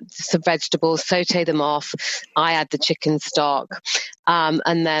some vegetables, saute them off. I add the chicken stock,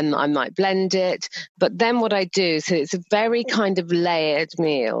 and then I might blend it. But then what I do, so it's a very kind of layered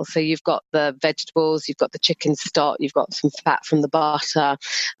meal. So you've got the vegetables, you've got the chicken stock, you've got some fat from the butter,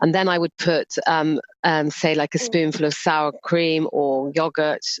 and then I would put, say, like a spoonful of sour cream or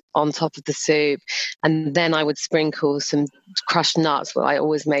yogurt on top of the soup, and then I would sprinkle some crushed nuts. Well, I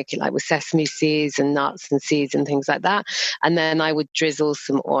always make it like with sesame seeds and nuts and seeds and things like that. And then I would drizzle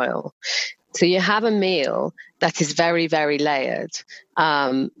some oil. So you have a meal that is very, very layered,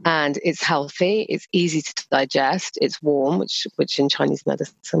 and it's healthy. It's easy to digest. It's warm, which in Chinese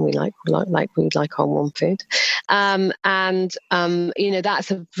medicine we like our warm food, and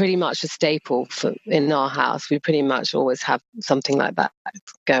that's pretty much a staple in our house. We pretty much always have something like that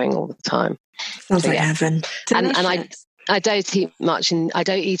going all the time. Sounds like heaven. And I don't eat much, and I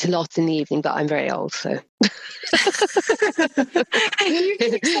don't eat a lot in the evening, but I'm very old, so. You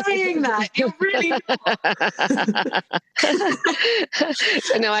keep saying that. You're really not.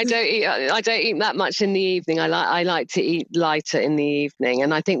 So no, I don't eat that much in the evening. I like to eat lighter in the evening,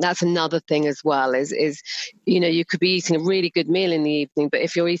 and I think that's another thing as well. Is you could be eating a really good meal in the evening, but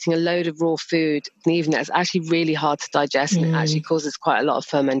if you're eating a load of raw food in the evening, that's actually really hard to digest, and it actually causes quite a lot of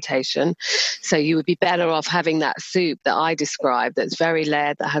fermentation. So you would be better off having that soup that I described, that's very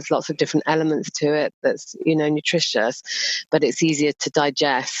layered, that has lots of different elements to it, that's nutritious, but it's easier to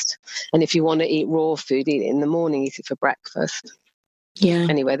digest. And if you want to eat raw food, eat it in the morning, eat it for breakfast. Yeah.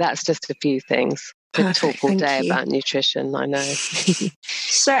 Anyway, that's just a few things. Could talk all day about nutrition, I know.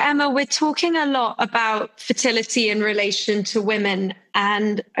 So Emma, we're talking a lot about fertility in relation to women,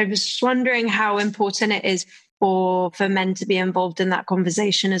 and I was just wondering how important it is for men to be involved in that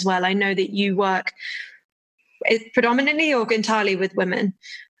conversation as well. I know that you work predominantly or entirely with women.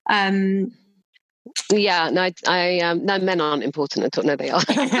 Yeah, no, no, men aren't important at all. No, they are.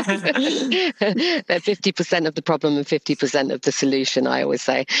 They're 50% of the problem and 50% of the solution, I always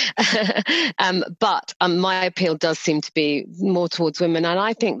say. But my appeal does seem to be more towards women. And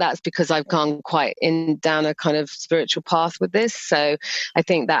I think that's because I've gone quite down a kind of spiritual path with this. So I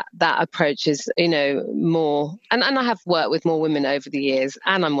think that approach is, more, and I have worked with more women over the years,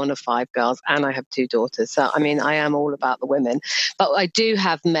 and I'm one of 5 girls, and I have 2 daughters. So, I mean, I am all about the women. But I do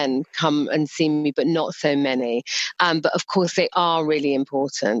have men come and see me, but not so many. But of course, they are really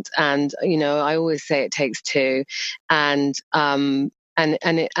important. And, I always say it takes 2. And in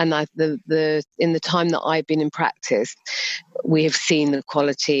the time that I've been in practice, we have seen the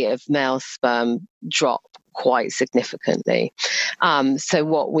quality of male sperm drop quite significantly. So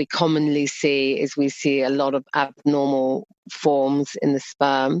what we commonly see is we see a lot of abnormal forms in the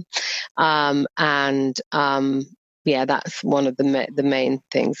sperm, yeah, that's one of the main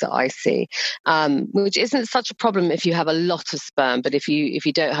things that I see, which isn't such a problem if you have a lot of sperm. But if you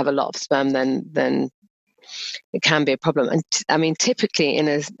don't have a lot of sperm, then it can be a problem. And I mean, typically in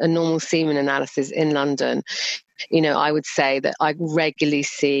a normal semen analysis in London, I would say that I regularly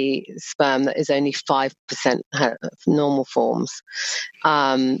see sperm that is only 5% normal forms.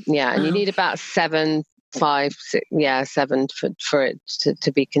 And you need about 7 for it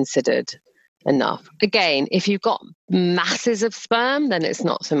to be considered enough. Again, if you've got masses of sperm, then it's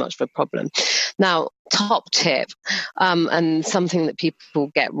not so much of a problem. Now, top tip, and something that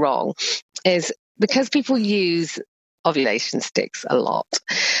people get wrong, is because people use ovulation sticks a lot,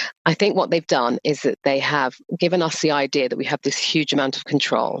 I think what they've done is that they have given us the idea that we have this huge amount of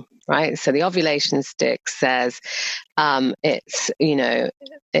control, right? So the ovulation stick says, it's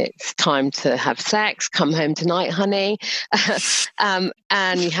time to have sex, come home tonight, honey.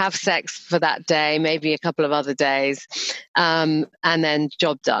 And you have sex for that day, maybe a couple of other days, and then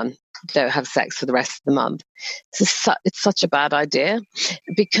job done. Don't have sex for the rest of the month. It's such a bad idea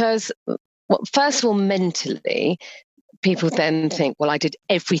because, first of all, mentally, people then think, well, I did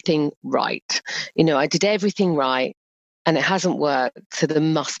everything right. I did everything right and it hasn't worked, so there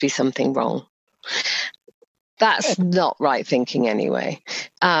must be something wrong. That's not right thinking anyway.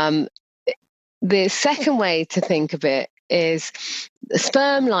 The second way to think of it is the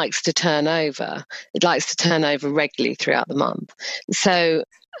sperm likes to turn over. It likes to turn over regularly throughout the month. So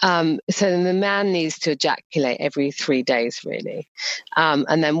the man needs to ejaculate every 3 days, really.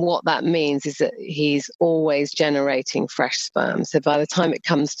 And then what that means is that he's always generating fresh sperm. So by the time it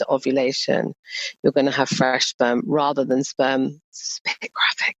comes to ovulation, you're going to have fresh sperm rather than sperm. It's a bit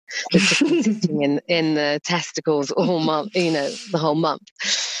graphic. That's just sitting in the testicles all month, the whole month.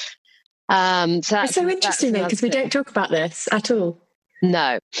 So it's so interesting though, because we don't talk about this at all.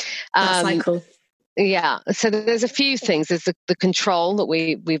 No. That cycle. Yeah, so there's a few things. There's the control that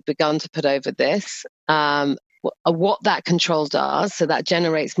we've begun to put over this, what that control does, so that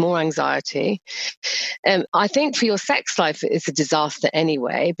generates more anxiety. I think for your sex life, it's a disaster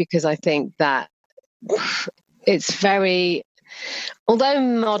anyway, because I think that it's very although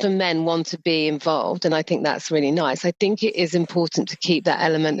modern men want to be involved, and I think that's really nice, I think it is important to keep that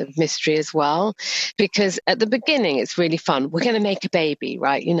element of mystery as well, because at the beginning it's really fun. We're going to make a baby,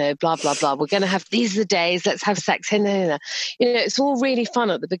 right? You know, blah, blah, blah. We're going to have, these are the days, let's have sex. You know, it's all really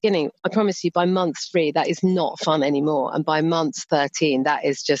fun at the beginning. I promise you, by month 3, that is not fun anymore. And by month 13, that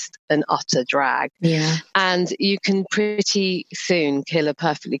is just an utter drag. Yeah. And you can pretty soon kill a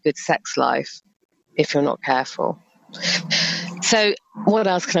perfectly good sex life if you're not careful. So what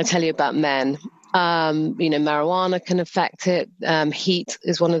else can I tell you about men? Marijuana can affect it. Heat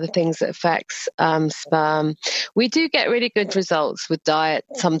is one of the things that affects sperm. We do get really good results with diet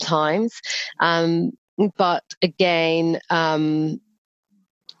sometimes. But again,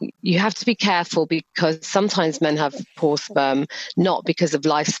 you have to be careful, because sometimes men have poor sperm, not because of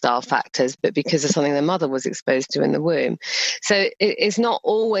lifestyle factors, but because of something their mother was exposed to in the womb. So it's not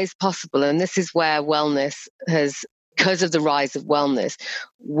always possible. And this is where wellness has, because of the rise of wellness,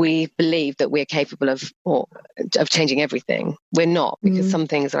 we believe that we're capable of changing everything. We're not, because some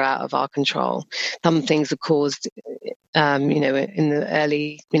things are out of our control. Some things are caused, in the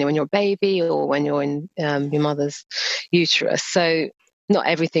early, when you're a baby or when you're in your mother's uterus. So not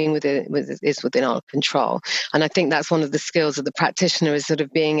everything is within our control. And I think that's one of the skills of the practitioner, is sort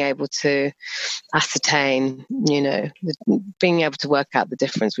of being able to ascertain, being able to work out the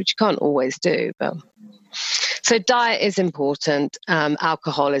difference, which you can't always do. But so diet is important.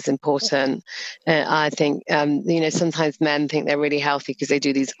 Alcohol is important. I think, sometimes men think they're really healthy because they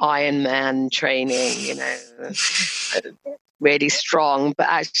do these Ironman training, really strong, but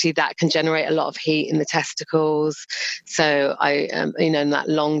actually that can generate a lot of heat in the testicles. So and that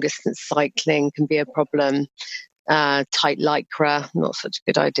long distance cycling can be a problem. Tight lycra, not such a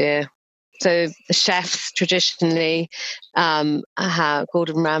good idea. So the chefs traditionally,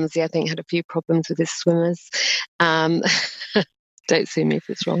 Gordon Ramsay, I think, had a few problems with his swimmers. Don't sue me if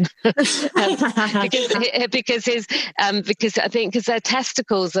it's wrong. because their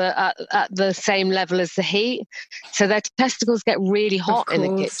testicles are at the same level as the heat, so their testicles get really hot in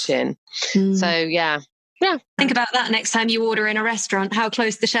the kitchen. So yeah. Think about that next time you order in a restaurant, how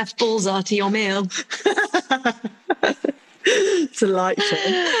close the chef's balls are to your meal. Delightful.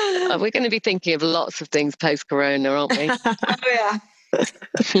 We're going to be thinking of lots of things post-corona, aren't we? Oh yeah.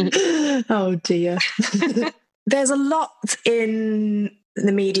 Oh dear. There's a lot in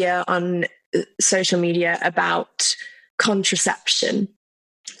the media, on social media, about contraception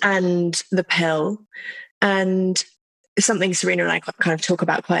and the pill, and something Serena and I kind of talk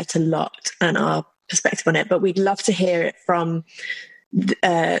about quite a lot, and our perspective on it. But we'd love to hear it from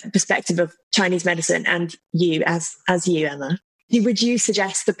the perspective of Chinese medicine, and you as you, Emma. Would you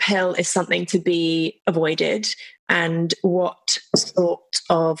suggest the pill is something to be avoided, and what sort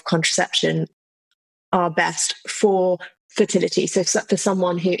of contraception are best for fertility? So for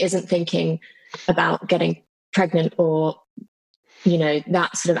someone who isn't thinking about getting pregnant or,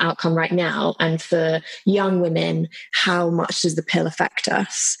 that sort of outcome right now, and for young women, how much does the pill affect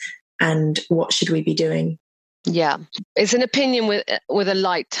us, and what should we be doing? Yeah, it's an opinion with a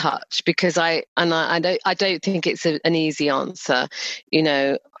light touch, because I don't think it's an easy answer.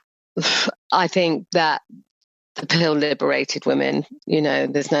 I think that the pill liberated women.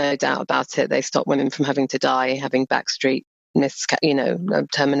 There's no doubt about it. They stopped women from having to die, having backstreet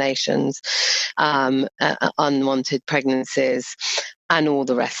terminations, unwanted pregnancies, and all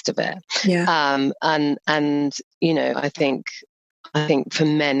the rest of it. Yeah. I think for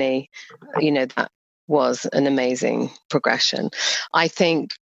many, that was an amazing progression. I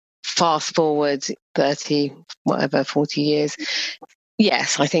think fast forward 30, 40 years,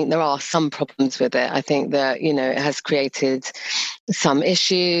 yes, I think there are some problems with it. I think that, it has created some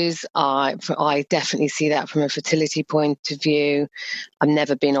issues. I definitely see that from a fertility point of view. I've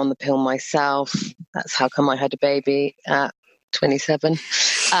never been on the pill myself. That's how come I had a baby at 27.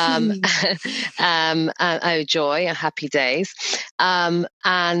 Oh, joy, happy days. I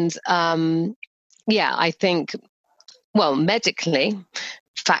think, medically,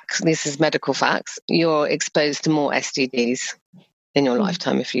 facts, this is medical facts, you're exposed to more STDs in your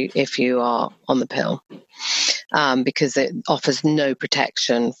lifetime if you are on the pill, because it offers no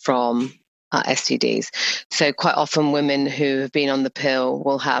protection from STDs. So quite often women who have been on the pill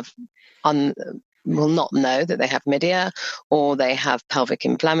will not know that they have Midia, or they have pelvic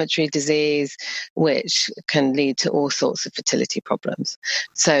inflammatory disease, which can lead to all sorts of fertility problems.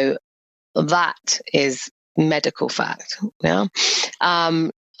 So that is medical fact. Yeah.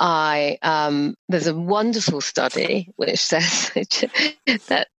 There's a wonderful study which says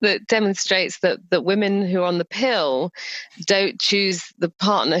that demonstrates that women who are on the pill don't choose the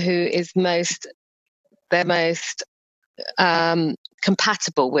partner who is their most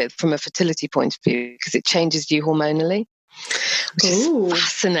compatible with from a fertility point of view because it changes you hormonally, which is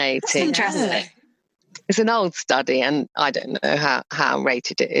fascinating. That's interesting. It's an old study, and I don't know how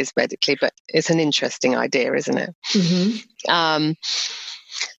rated it is medically, but it's an interesting idea, isn't it? Mm-hmm.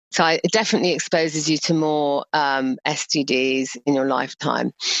 So it definitely exposes you to more STDs in your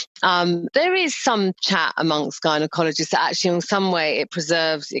lifetime. There is some chat amongst gynecologists that actually in some way it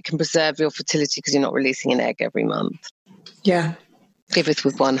can preserve your fertility because you're not releasing an egg every month. Yeah. Give it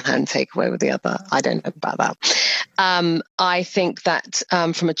with one hand, take away with the other. I don't know about that. I think that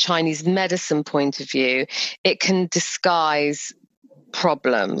from a Chinese medicine point of view, it can disguise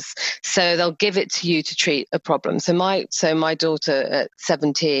problems. So they'll give it to you to treat a problem. So my daughter at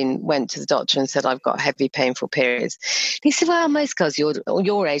 17 went to the doctor and said, I've got heavy, painful periods. He said, well, most girls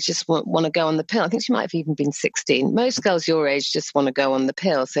your age just want to go on the pill. I think she might have even been 16. Most girls your age just want to go on the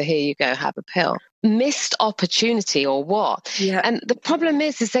pill. So here you go, have a pill. Missed opportunity or what? Yeah. And the problem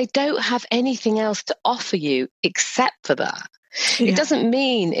is they don't have anything else to offer you except for that. Yeah. It doesn't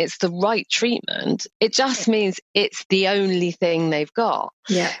mean it's the right treatment. It just means it's the only thing they've got.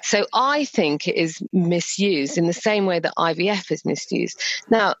 Yeah. So I think it is misused in the same way that IVF is misused.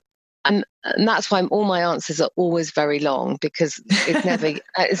 Now, and that's why all my answers are always very long because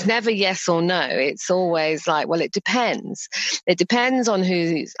it's never yes or no. It's always like, well, it depends. It depends on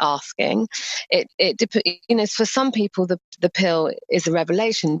who's asking. For some people the pill is a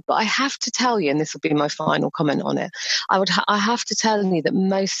revelation, but I have to tell you, and this will be my final comment on it. I have to tell you that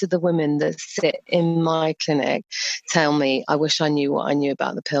most of the women that sit in my clinic tell me, I wish I knew what I knew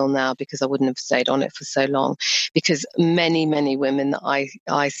about the pill now because I wouldn't have stayed on it for so long. Because many women that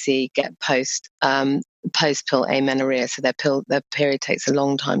I see get post-pill amenorrhea, so their period takes a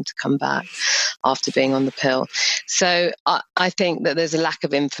long time to come back after being on the pill. So I think that there's a lack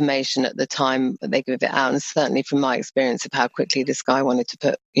of information at the time that they give it out, and certainly from my experience of how quickly this guy wanted to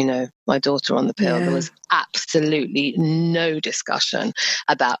put, my daughter on the pill, there was absolutely no discussion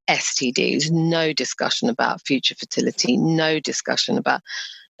about STDs, no discussion about future fertility, no discussion about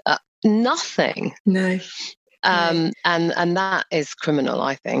nothing. No. And that is criminal,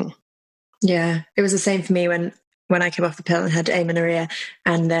 I think. Yeah, it was the same for me when I came off the pill and had amenorrhea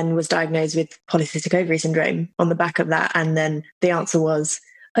and then was diagnosed with polycystic ovary syndrome on the back of that. And then the answer was,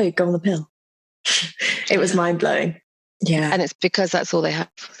 oh, go on the pill. It was mind-blowing. Yeah. And it's because that's all they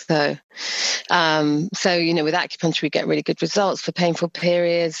have. So with acupuncture, we get really good results for painful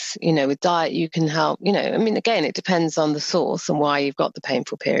periods. With diet, you can help. Again, it depends on the source and why you've got the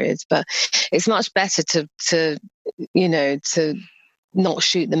painful periods. But it's much better to not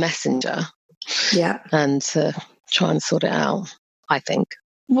shoot the messenger. Yeah. And to try and sort it out, I think.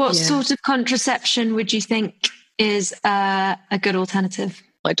 What sort of contraception would you think is a good alternative?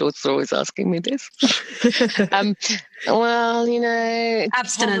 My daughter's always asking me this.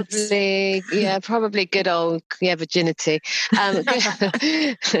 Abstinence. Probably good old virginity.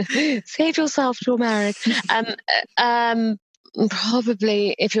 Save yourself till married.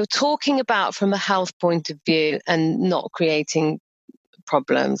 Probably, if you're talking about from a health point of view and not creating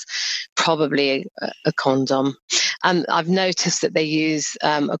problems, probably a condom. I've noticed that they use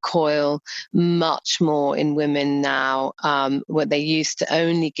a coil much more in women now, where they used to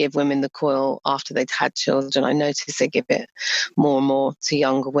only give women the coil after they'd had children. I notice they give it more and more to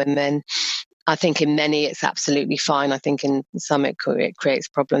younger women. I think in many it's absolutely fine. I think in some it creates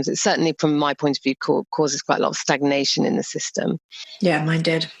problems. It certainly, from my point of view, causes quite a lot of stagnation in the system. Yeah, mine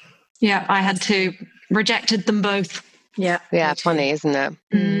did. Yeah, I had to rejected them both. Yeah. Yeah, funny, isn't it?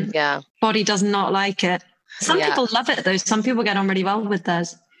 Mm. Yeah. Body does not like it. Some people love it though. Some people get on really well with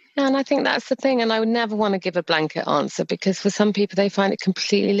theirs. Yeah, and I think that's the thing. And I would never want to give a blanket answer because for some people, they find it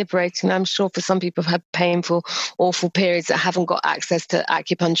completely liberating. I'm sure for some people who've had painful, awful periods that haven't got access to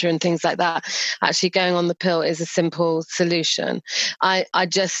acupuncture and things like that, actually going on the pill is a simple solution. I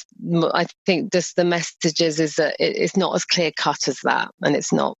think just the messages is that it's not as clear cut as that. And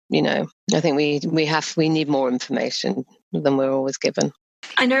it's not, I think we need more information than we're always given.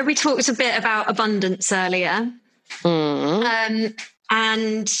 I know we talked a bit about abundance earlier. Mm.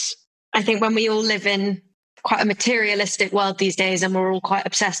 And I think when we all live in quite a materialistic world these days and we're all quite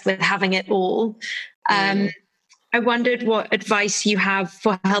obsessed with having it all, I wondered what advice you have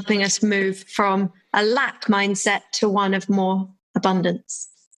for helping us move from a lack mindset to one of more abundance.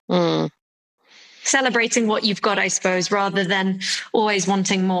 Celebrating what you've got, I suppose, rather than always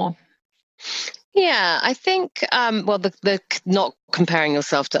wanting more. Yeah, I think the not comparing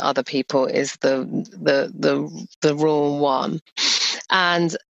yourself to other people is the rule one,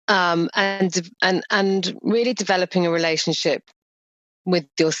 and really developing a relationship with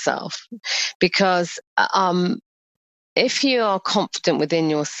yourself, because if you are confident within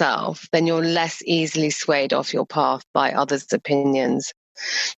yourself, then you're less easily swayed off your path by others' opinions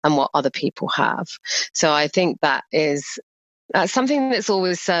and what other people have. So I think that's something that's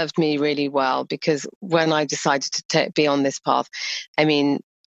always served me really well, because when I decided to be on this path, I mean,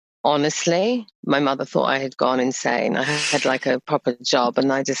 honestly, my mother thought I had gone insane. I had like a proper job,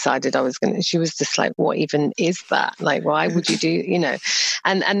 and I decided I was going to, she was just like, what even is that? Like, why would you do, you know?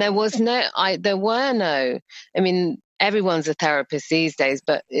 And there were no, I mean, everyone's a therapist these days,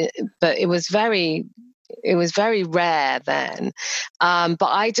 but it was very rare then. But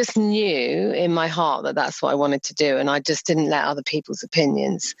I just knew in my heart that that's what I wanted to do. And I just didn't let other people's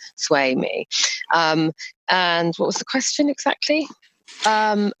opinions sway me. And what was the question exactly?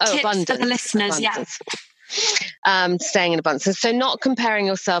 Tips abundance for the listeners. abundance. Staying in abundance. So not comparing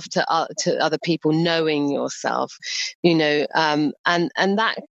yourself to other people, knowing yourself, you know, and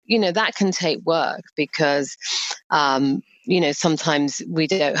that, you know, that can take work, because you know, sometimes we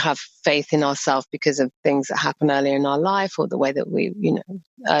don't have faith in ourselves because of things that happen earlier in our life, or the way that we, you know,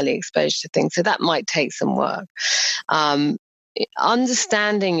 early exposure to things. So that might take some work.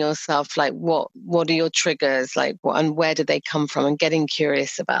 Understanding yourself, like what are your triggers, like and where do they come from, and getting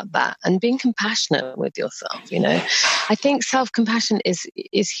curious about that, and being compassionate with yourself. You know, I think self-compassion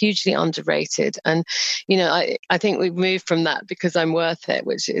is hugely underrated, and you know, I think we've moved from that because I'm worth it,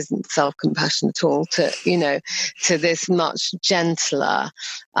 which isn't self-compassion at all, to, you know, to this much gentler,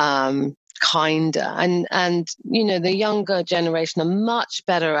 kinder, and you know, the younger generation are much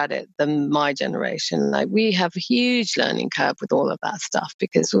better at it than my generation. Like, we have a huge learning curve with all of that stuff,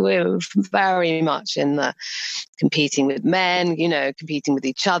 because we're very much in the competing with men, you know, competing with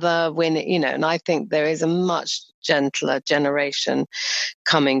each other, you know, and I think there is a much gentler generation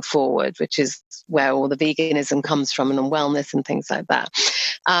coming forward, which is where all the veganism comes from, and wellness and things like that.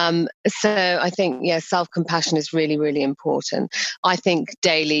 So I think, yeah, self-compassion is really, really important. I think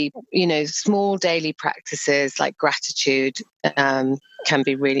daily, you know, small daily practices like gratitude can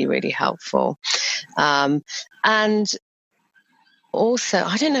be really, really helpful. And also,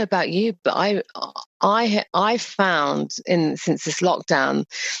 I don't know about you, but I found since this lockdown,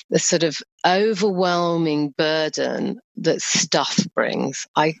 the sort of overwhelming burden that stuff brings.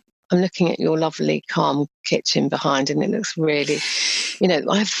 I'm looking at your lovely, calm kitchen behind, and it looks really, you know,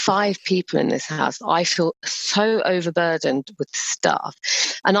 I have 5 people in this house. I feel so overburdened with stuff.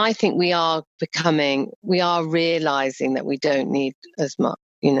 And I think we are realizing that we don't need as much,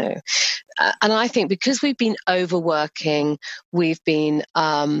 you know. And I think because we've been overworking, we've been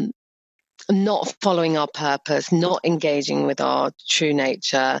not following our purpose, not engaging with our true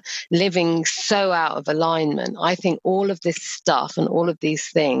nature, living so out of alignment. I think all of this stuff and all of these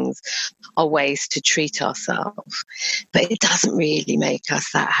things are ways to treat ourselves, but it doesn't really make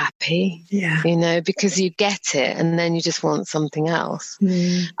us that happy, you know, because you get it and then you just want something else.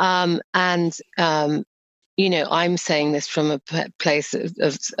 You know, I'm saying this from a place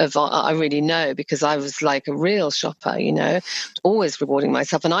of I really know, because I was like a real shopper, you know, always rewarding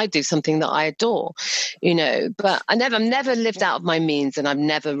myself, and I do something that I adore, you know, but I'm never lived out of my means, and I've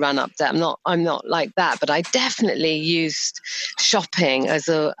never run up debt. I'm not like that, but I definitely used shopping as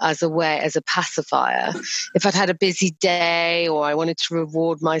a way, as a pacifier. If I'd had a busy day, or I wanted to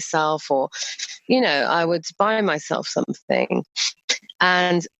reward myself, or, you know, I would buy myself something.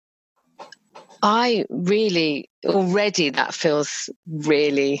 And I really, already that feels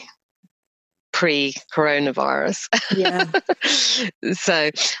really pre-coronavirus. Yeah. So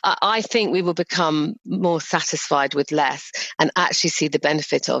I think we will become more satisfied with less and actually see the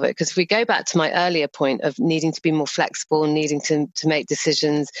benefit of it. Because if we go back to my earlier point of needing to be more flexible and needing to make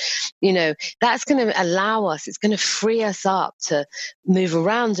decisions, you know, that's going to allow us, it's going to free us up to move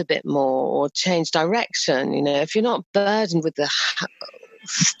around a bit more or change direction. You know, if you're not burdened with the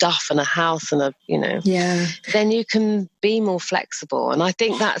stuff and a house and then you can be more flexible, and I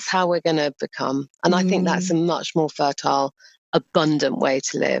think that's how we're going to become, and I think that's a much more fertile, abundant way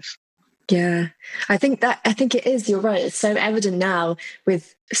to live. I think it is, you're right, it's so evident now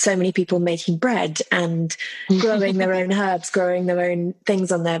with so many people making bread and growing their own herbs, growing their own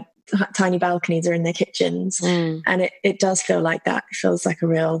things on their tiny balconies or in their kitchens, and it does feel like that. It feels like a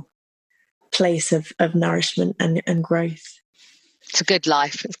real place of nourishment and growth. It's a good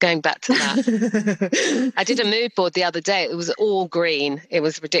life. It's going back to that. I did a mood board the other day. It was all green. It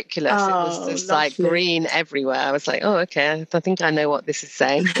was ridiculous. It was just like green everywhere. I was like, oh, okay. I think I know what this is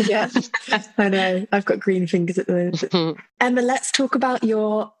saying. Yeah, I know. I've got green fingers at the moment. Emma, let's talk about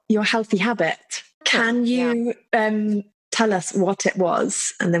your healthy habit. Can you tell tell us what it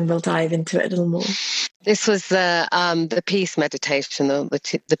was, and then we'll dive into it a little more. This was the peace meditation,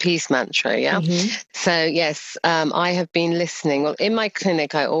 the peace mantra, yeah? Mm-hmm. So, yes, I have been listening. Well, in my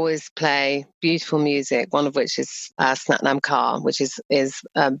clinic, I always play beautiful music, one of which is Satnam Kaur, which is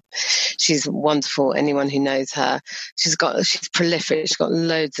she's wonderful. Anyone who knows her, she's prolific. She's got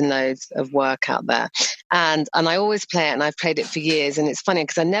loads and loads of work out there. And I always play it, and I've played it for years. And it's funny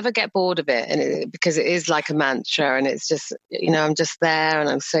because I never get bored of it, because it is like a mantra, and it's just, I'm just there, and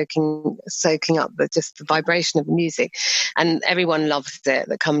I'm soaking up just the vibration of the music, and everyone loves it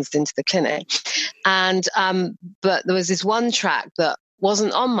that comes into the clinic. And but there was this one track that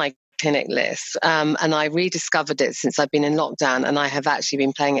wasn't on my clinic list, and I rediscovered it since I've been in lockdown, and I have actually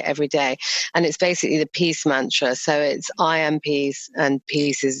been playing it every day. And it's basically the peace mantra. So it's I am peace, and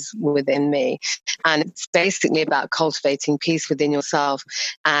peace is within me. And it's basically about cultivating peace within yourself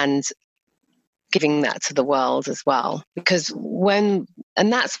and giving that to the world as well. And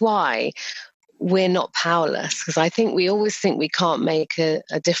that's why we're not powerless, because I think we always think we can't make a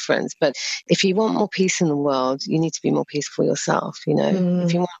difference. But if you want more peace in the world, you need to be more peaceful yourself.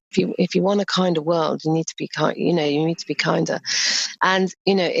 If you want a kinder world, you need to be kind. You need to be kinder. And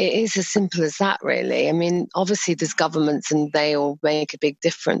it is as simple as that, really. I mean, obviously there's governments, and they all make a big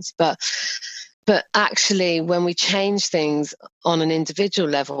difference, but actually, when we change things on an individual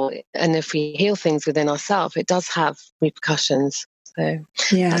level, and if we heal things within ourselves, it does have repercussions. So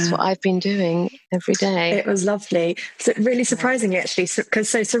that's what I've been doing every day. It was lovely. So really surprising, actually, because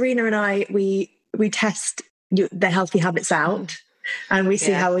Serena and I, we test the healthy habits out, and we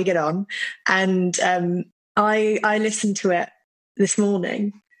see how we get on. And I listened to it this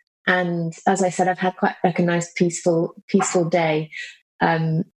morning, and as I said, I've had quite like a nice peaceful day,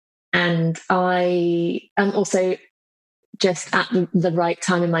 and I am also just at the right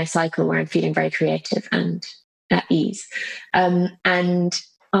time in my cycle where I'm feeling very creative and at ease. And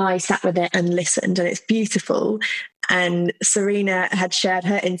I sat with it and listened, and it's beautiful. And Serena had shared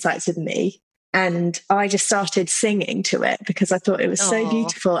her insights with me, and I just started singing to it because I thought it was so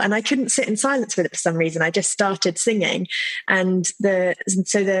beautiful. And I couldn't sit in silence with it for some reason. I just started singing. And the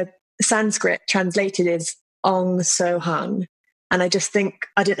Sanskrit translated is Ong So Hung. And I just think,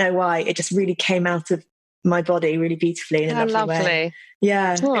 I don't know why, it just really came out of my body really beautifully in a lovely way.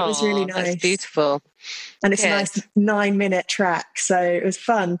 Yeah, it was really nice. That's beautiful. And it's a nice 9-minute track, so it was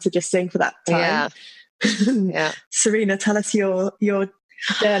fun to just sing for that time. Yeah. Serena, tell us your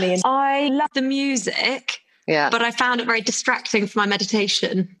journey. I love the music, but I found it very distracting for my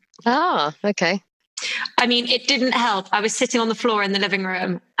meditation. Ah, okay. I mean, it didn't help. I was sitting on the floor in the living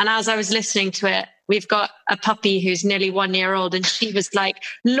room, and as I was listening to it, we've got a puppy who's nearly 1 year old, and she was like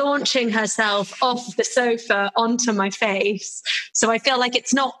launching herself off the sofa onto my face. So I feel like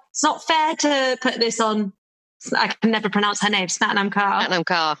it's not fair to put this on. I can never pronounce her name. Satnam Kaur. Satnam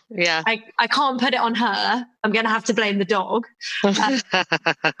Kaur, yeah. I can't put it on her. I'm going to have to blame the dog.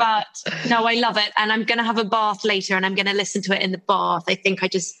 But no, I love it. And I'm going to have a bath later, and I'm going to listen to it in the bath. I think I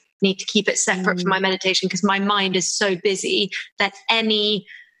just need to keep it separate from my meditation, because my mind is so busy that any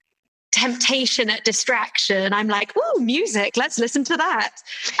temptation at distraction, I'm like, oh, music, let's listen to that.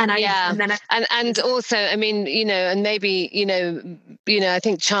 And and also, I mean, and maybe, I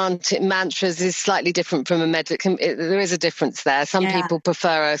think chanting mantras is slightly different from a meditation. There is a difference there. Some people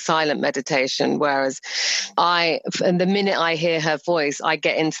prefer a silent meditation, whereas the minute I hear her voice, I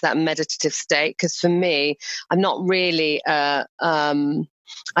get into that meditative state, because for me, I'm not really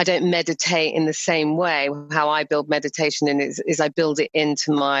I don't meditate in the same way. How I build meditation is I build it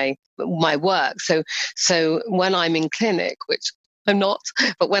into my work. So when I'm in clinic, which I'm not,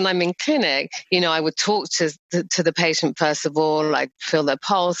 but when I'm in clinic, I would talk to the patient first of all, like feel their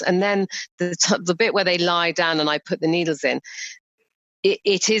pulse, and then the bit where they lie down and I put the needles in.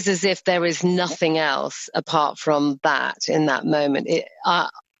 It is as if there is nothing else apart from that in that moment.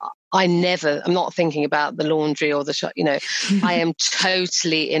 I'm not thinking about the laundry or the shop, I am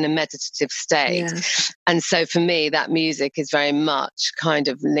totally in a meditative state. Yeah. And so for me, that music is very much kind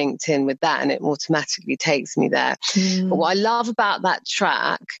of linked in with that, and it automatically takes me there. But what I love about that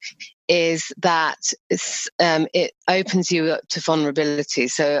track is that it opens you up to vulnerability.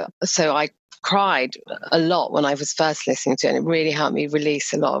 So I cried a lot when I was first listening to it, and it really helped me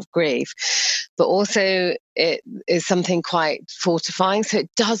release a lot of grief. But also it is something quite fortifying. So it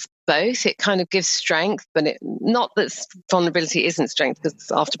does both. It kind of gives strength, but not that vulnerability isn't strength,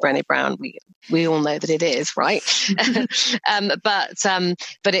 because after Brené Brown, we all know that it is, right? But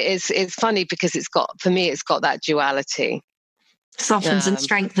it's funny because it's got that duality. Softens and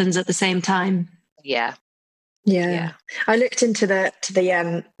strengthens at the same time. Yeah. I looked into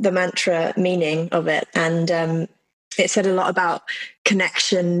the mantra meaning of it, and it said a lot about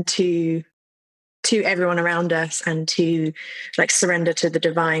connection to everyone around us and to like surrender to the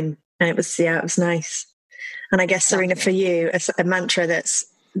divine. And it was nice. And I guess, Serena, for you, a mantra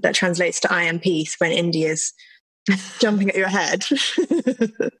that translates to I am peace when India's jumping at your head.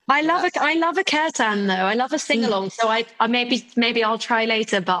 I love a kirtan though. I love a sing along. So I maybe I'll try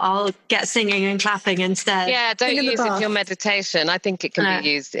later, but I'll get singing and clapping instead. Yeah, don't use it for your meditation. I think it can be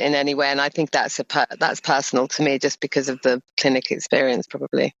used in any way, and I think that's personal to me, just because of the clinic experience,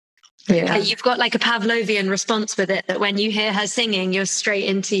 probably. Yeah, you've got like a Pavlovian response with it, that when you hear her singing, you're straight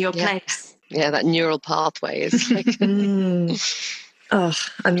into your place. Yeah, that neural pathway is like... Oh,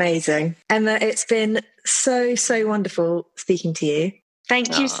 amazing. Emma, it's been so wonderful speaking to you.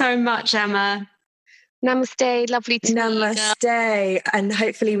 Thank you so much, Emma. Namaste, lovely to meet you. Namaste, and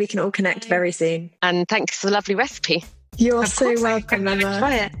hopefully we can all connect very soon. And thanks for the lovely recipe. You're so welcome, Emma.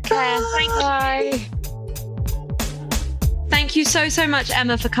 Try it. Bye. Thank you so much,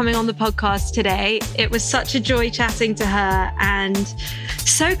 Emma, for coming on the podcast today. It was such a joy chatting to her and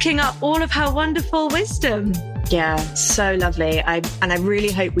soaking up all of her wonderful wisdom. Yeah, so lovely. I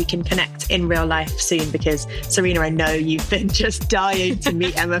really hope we can connect in real life soon, because Serena, I know you've been just dying to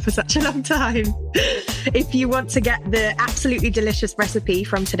meet Emma for such a long time. If you want to get the absolutely delicious recipe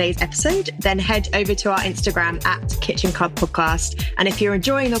from today's episode, then head over to our Instagram at Kitchen Club Podcast. And if you're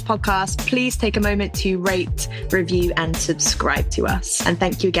enjoying the podcast, please take a moment to rate, review, and subscribe to us. And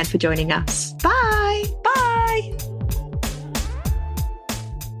thank you again for joining us. Bye. Bye.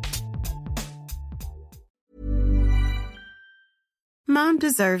 Mom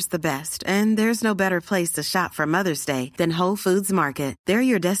deserves the best, and there's no better place to shop for Mother's Day than Whole Foods Market. They're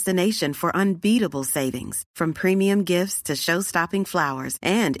your destination for unbeatable savings, from premium gifts to show-stopping flowers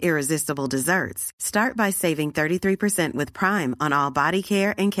and irresistible desserts. Start by saving 33% with Prime on all body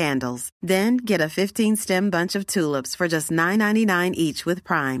care and candles. Then get a 15-stem bunch of tulips for just $9.99 each with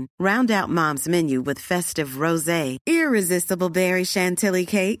Prime. Round out Mom's menu with festive rosé, irresistible berry chantilly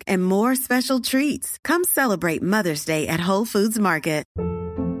cake, and more special treats. Come celebrate Mother's Day at Whole Foods Market.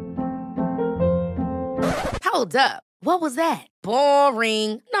 Hold up. What was that?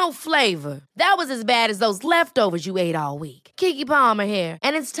 Boring. No flavor. That was as bad as those leftovers you ate all week. Keke Palmer here,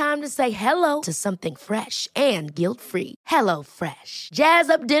 and it's time to say hello to something fresh and guilt-free. Hello Fresh.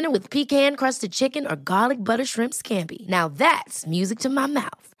 Jazz up dinner with pecan-crusted chicken or garlic butter shrimp scampi. Now that's music to my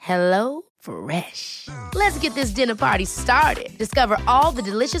mouth. Hello Fresh. Let's get this dinner party started. Discover all the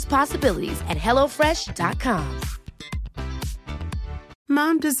delicious possibilities at HelloFresh.com.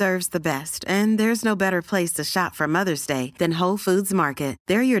 Mom deserves the best, and there's no better place to shop for Mother's Day than Whole Foods Market.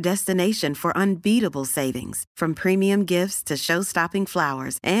 They're your destination for unbeatable savings, from premium gifts to show-stopping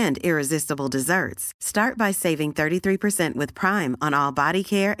flowers and irresistible desserts. Start by saving 33% with Prime on all body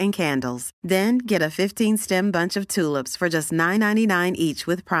care and candles. Then get a 15-stem bunch of tulips for just $9.99 each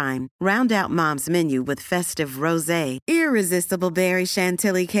with Prime. Round out Mom's menu with festive rosé, irresistible berry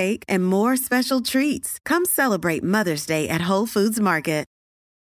chantilly cake, and more special treats. Come celebrate Mother's Day at Whole Foods Market.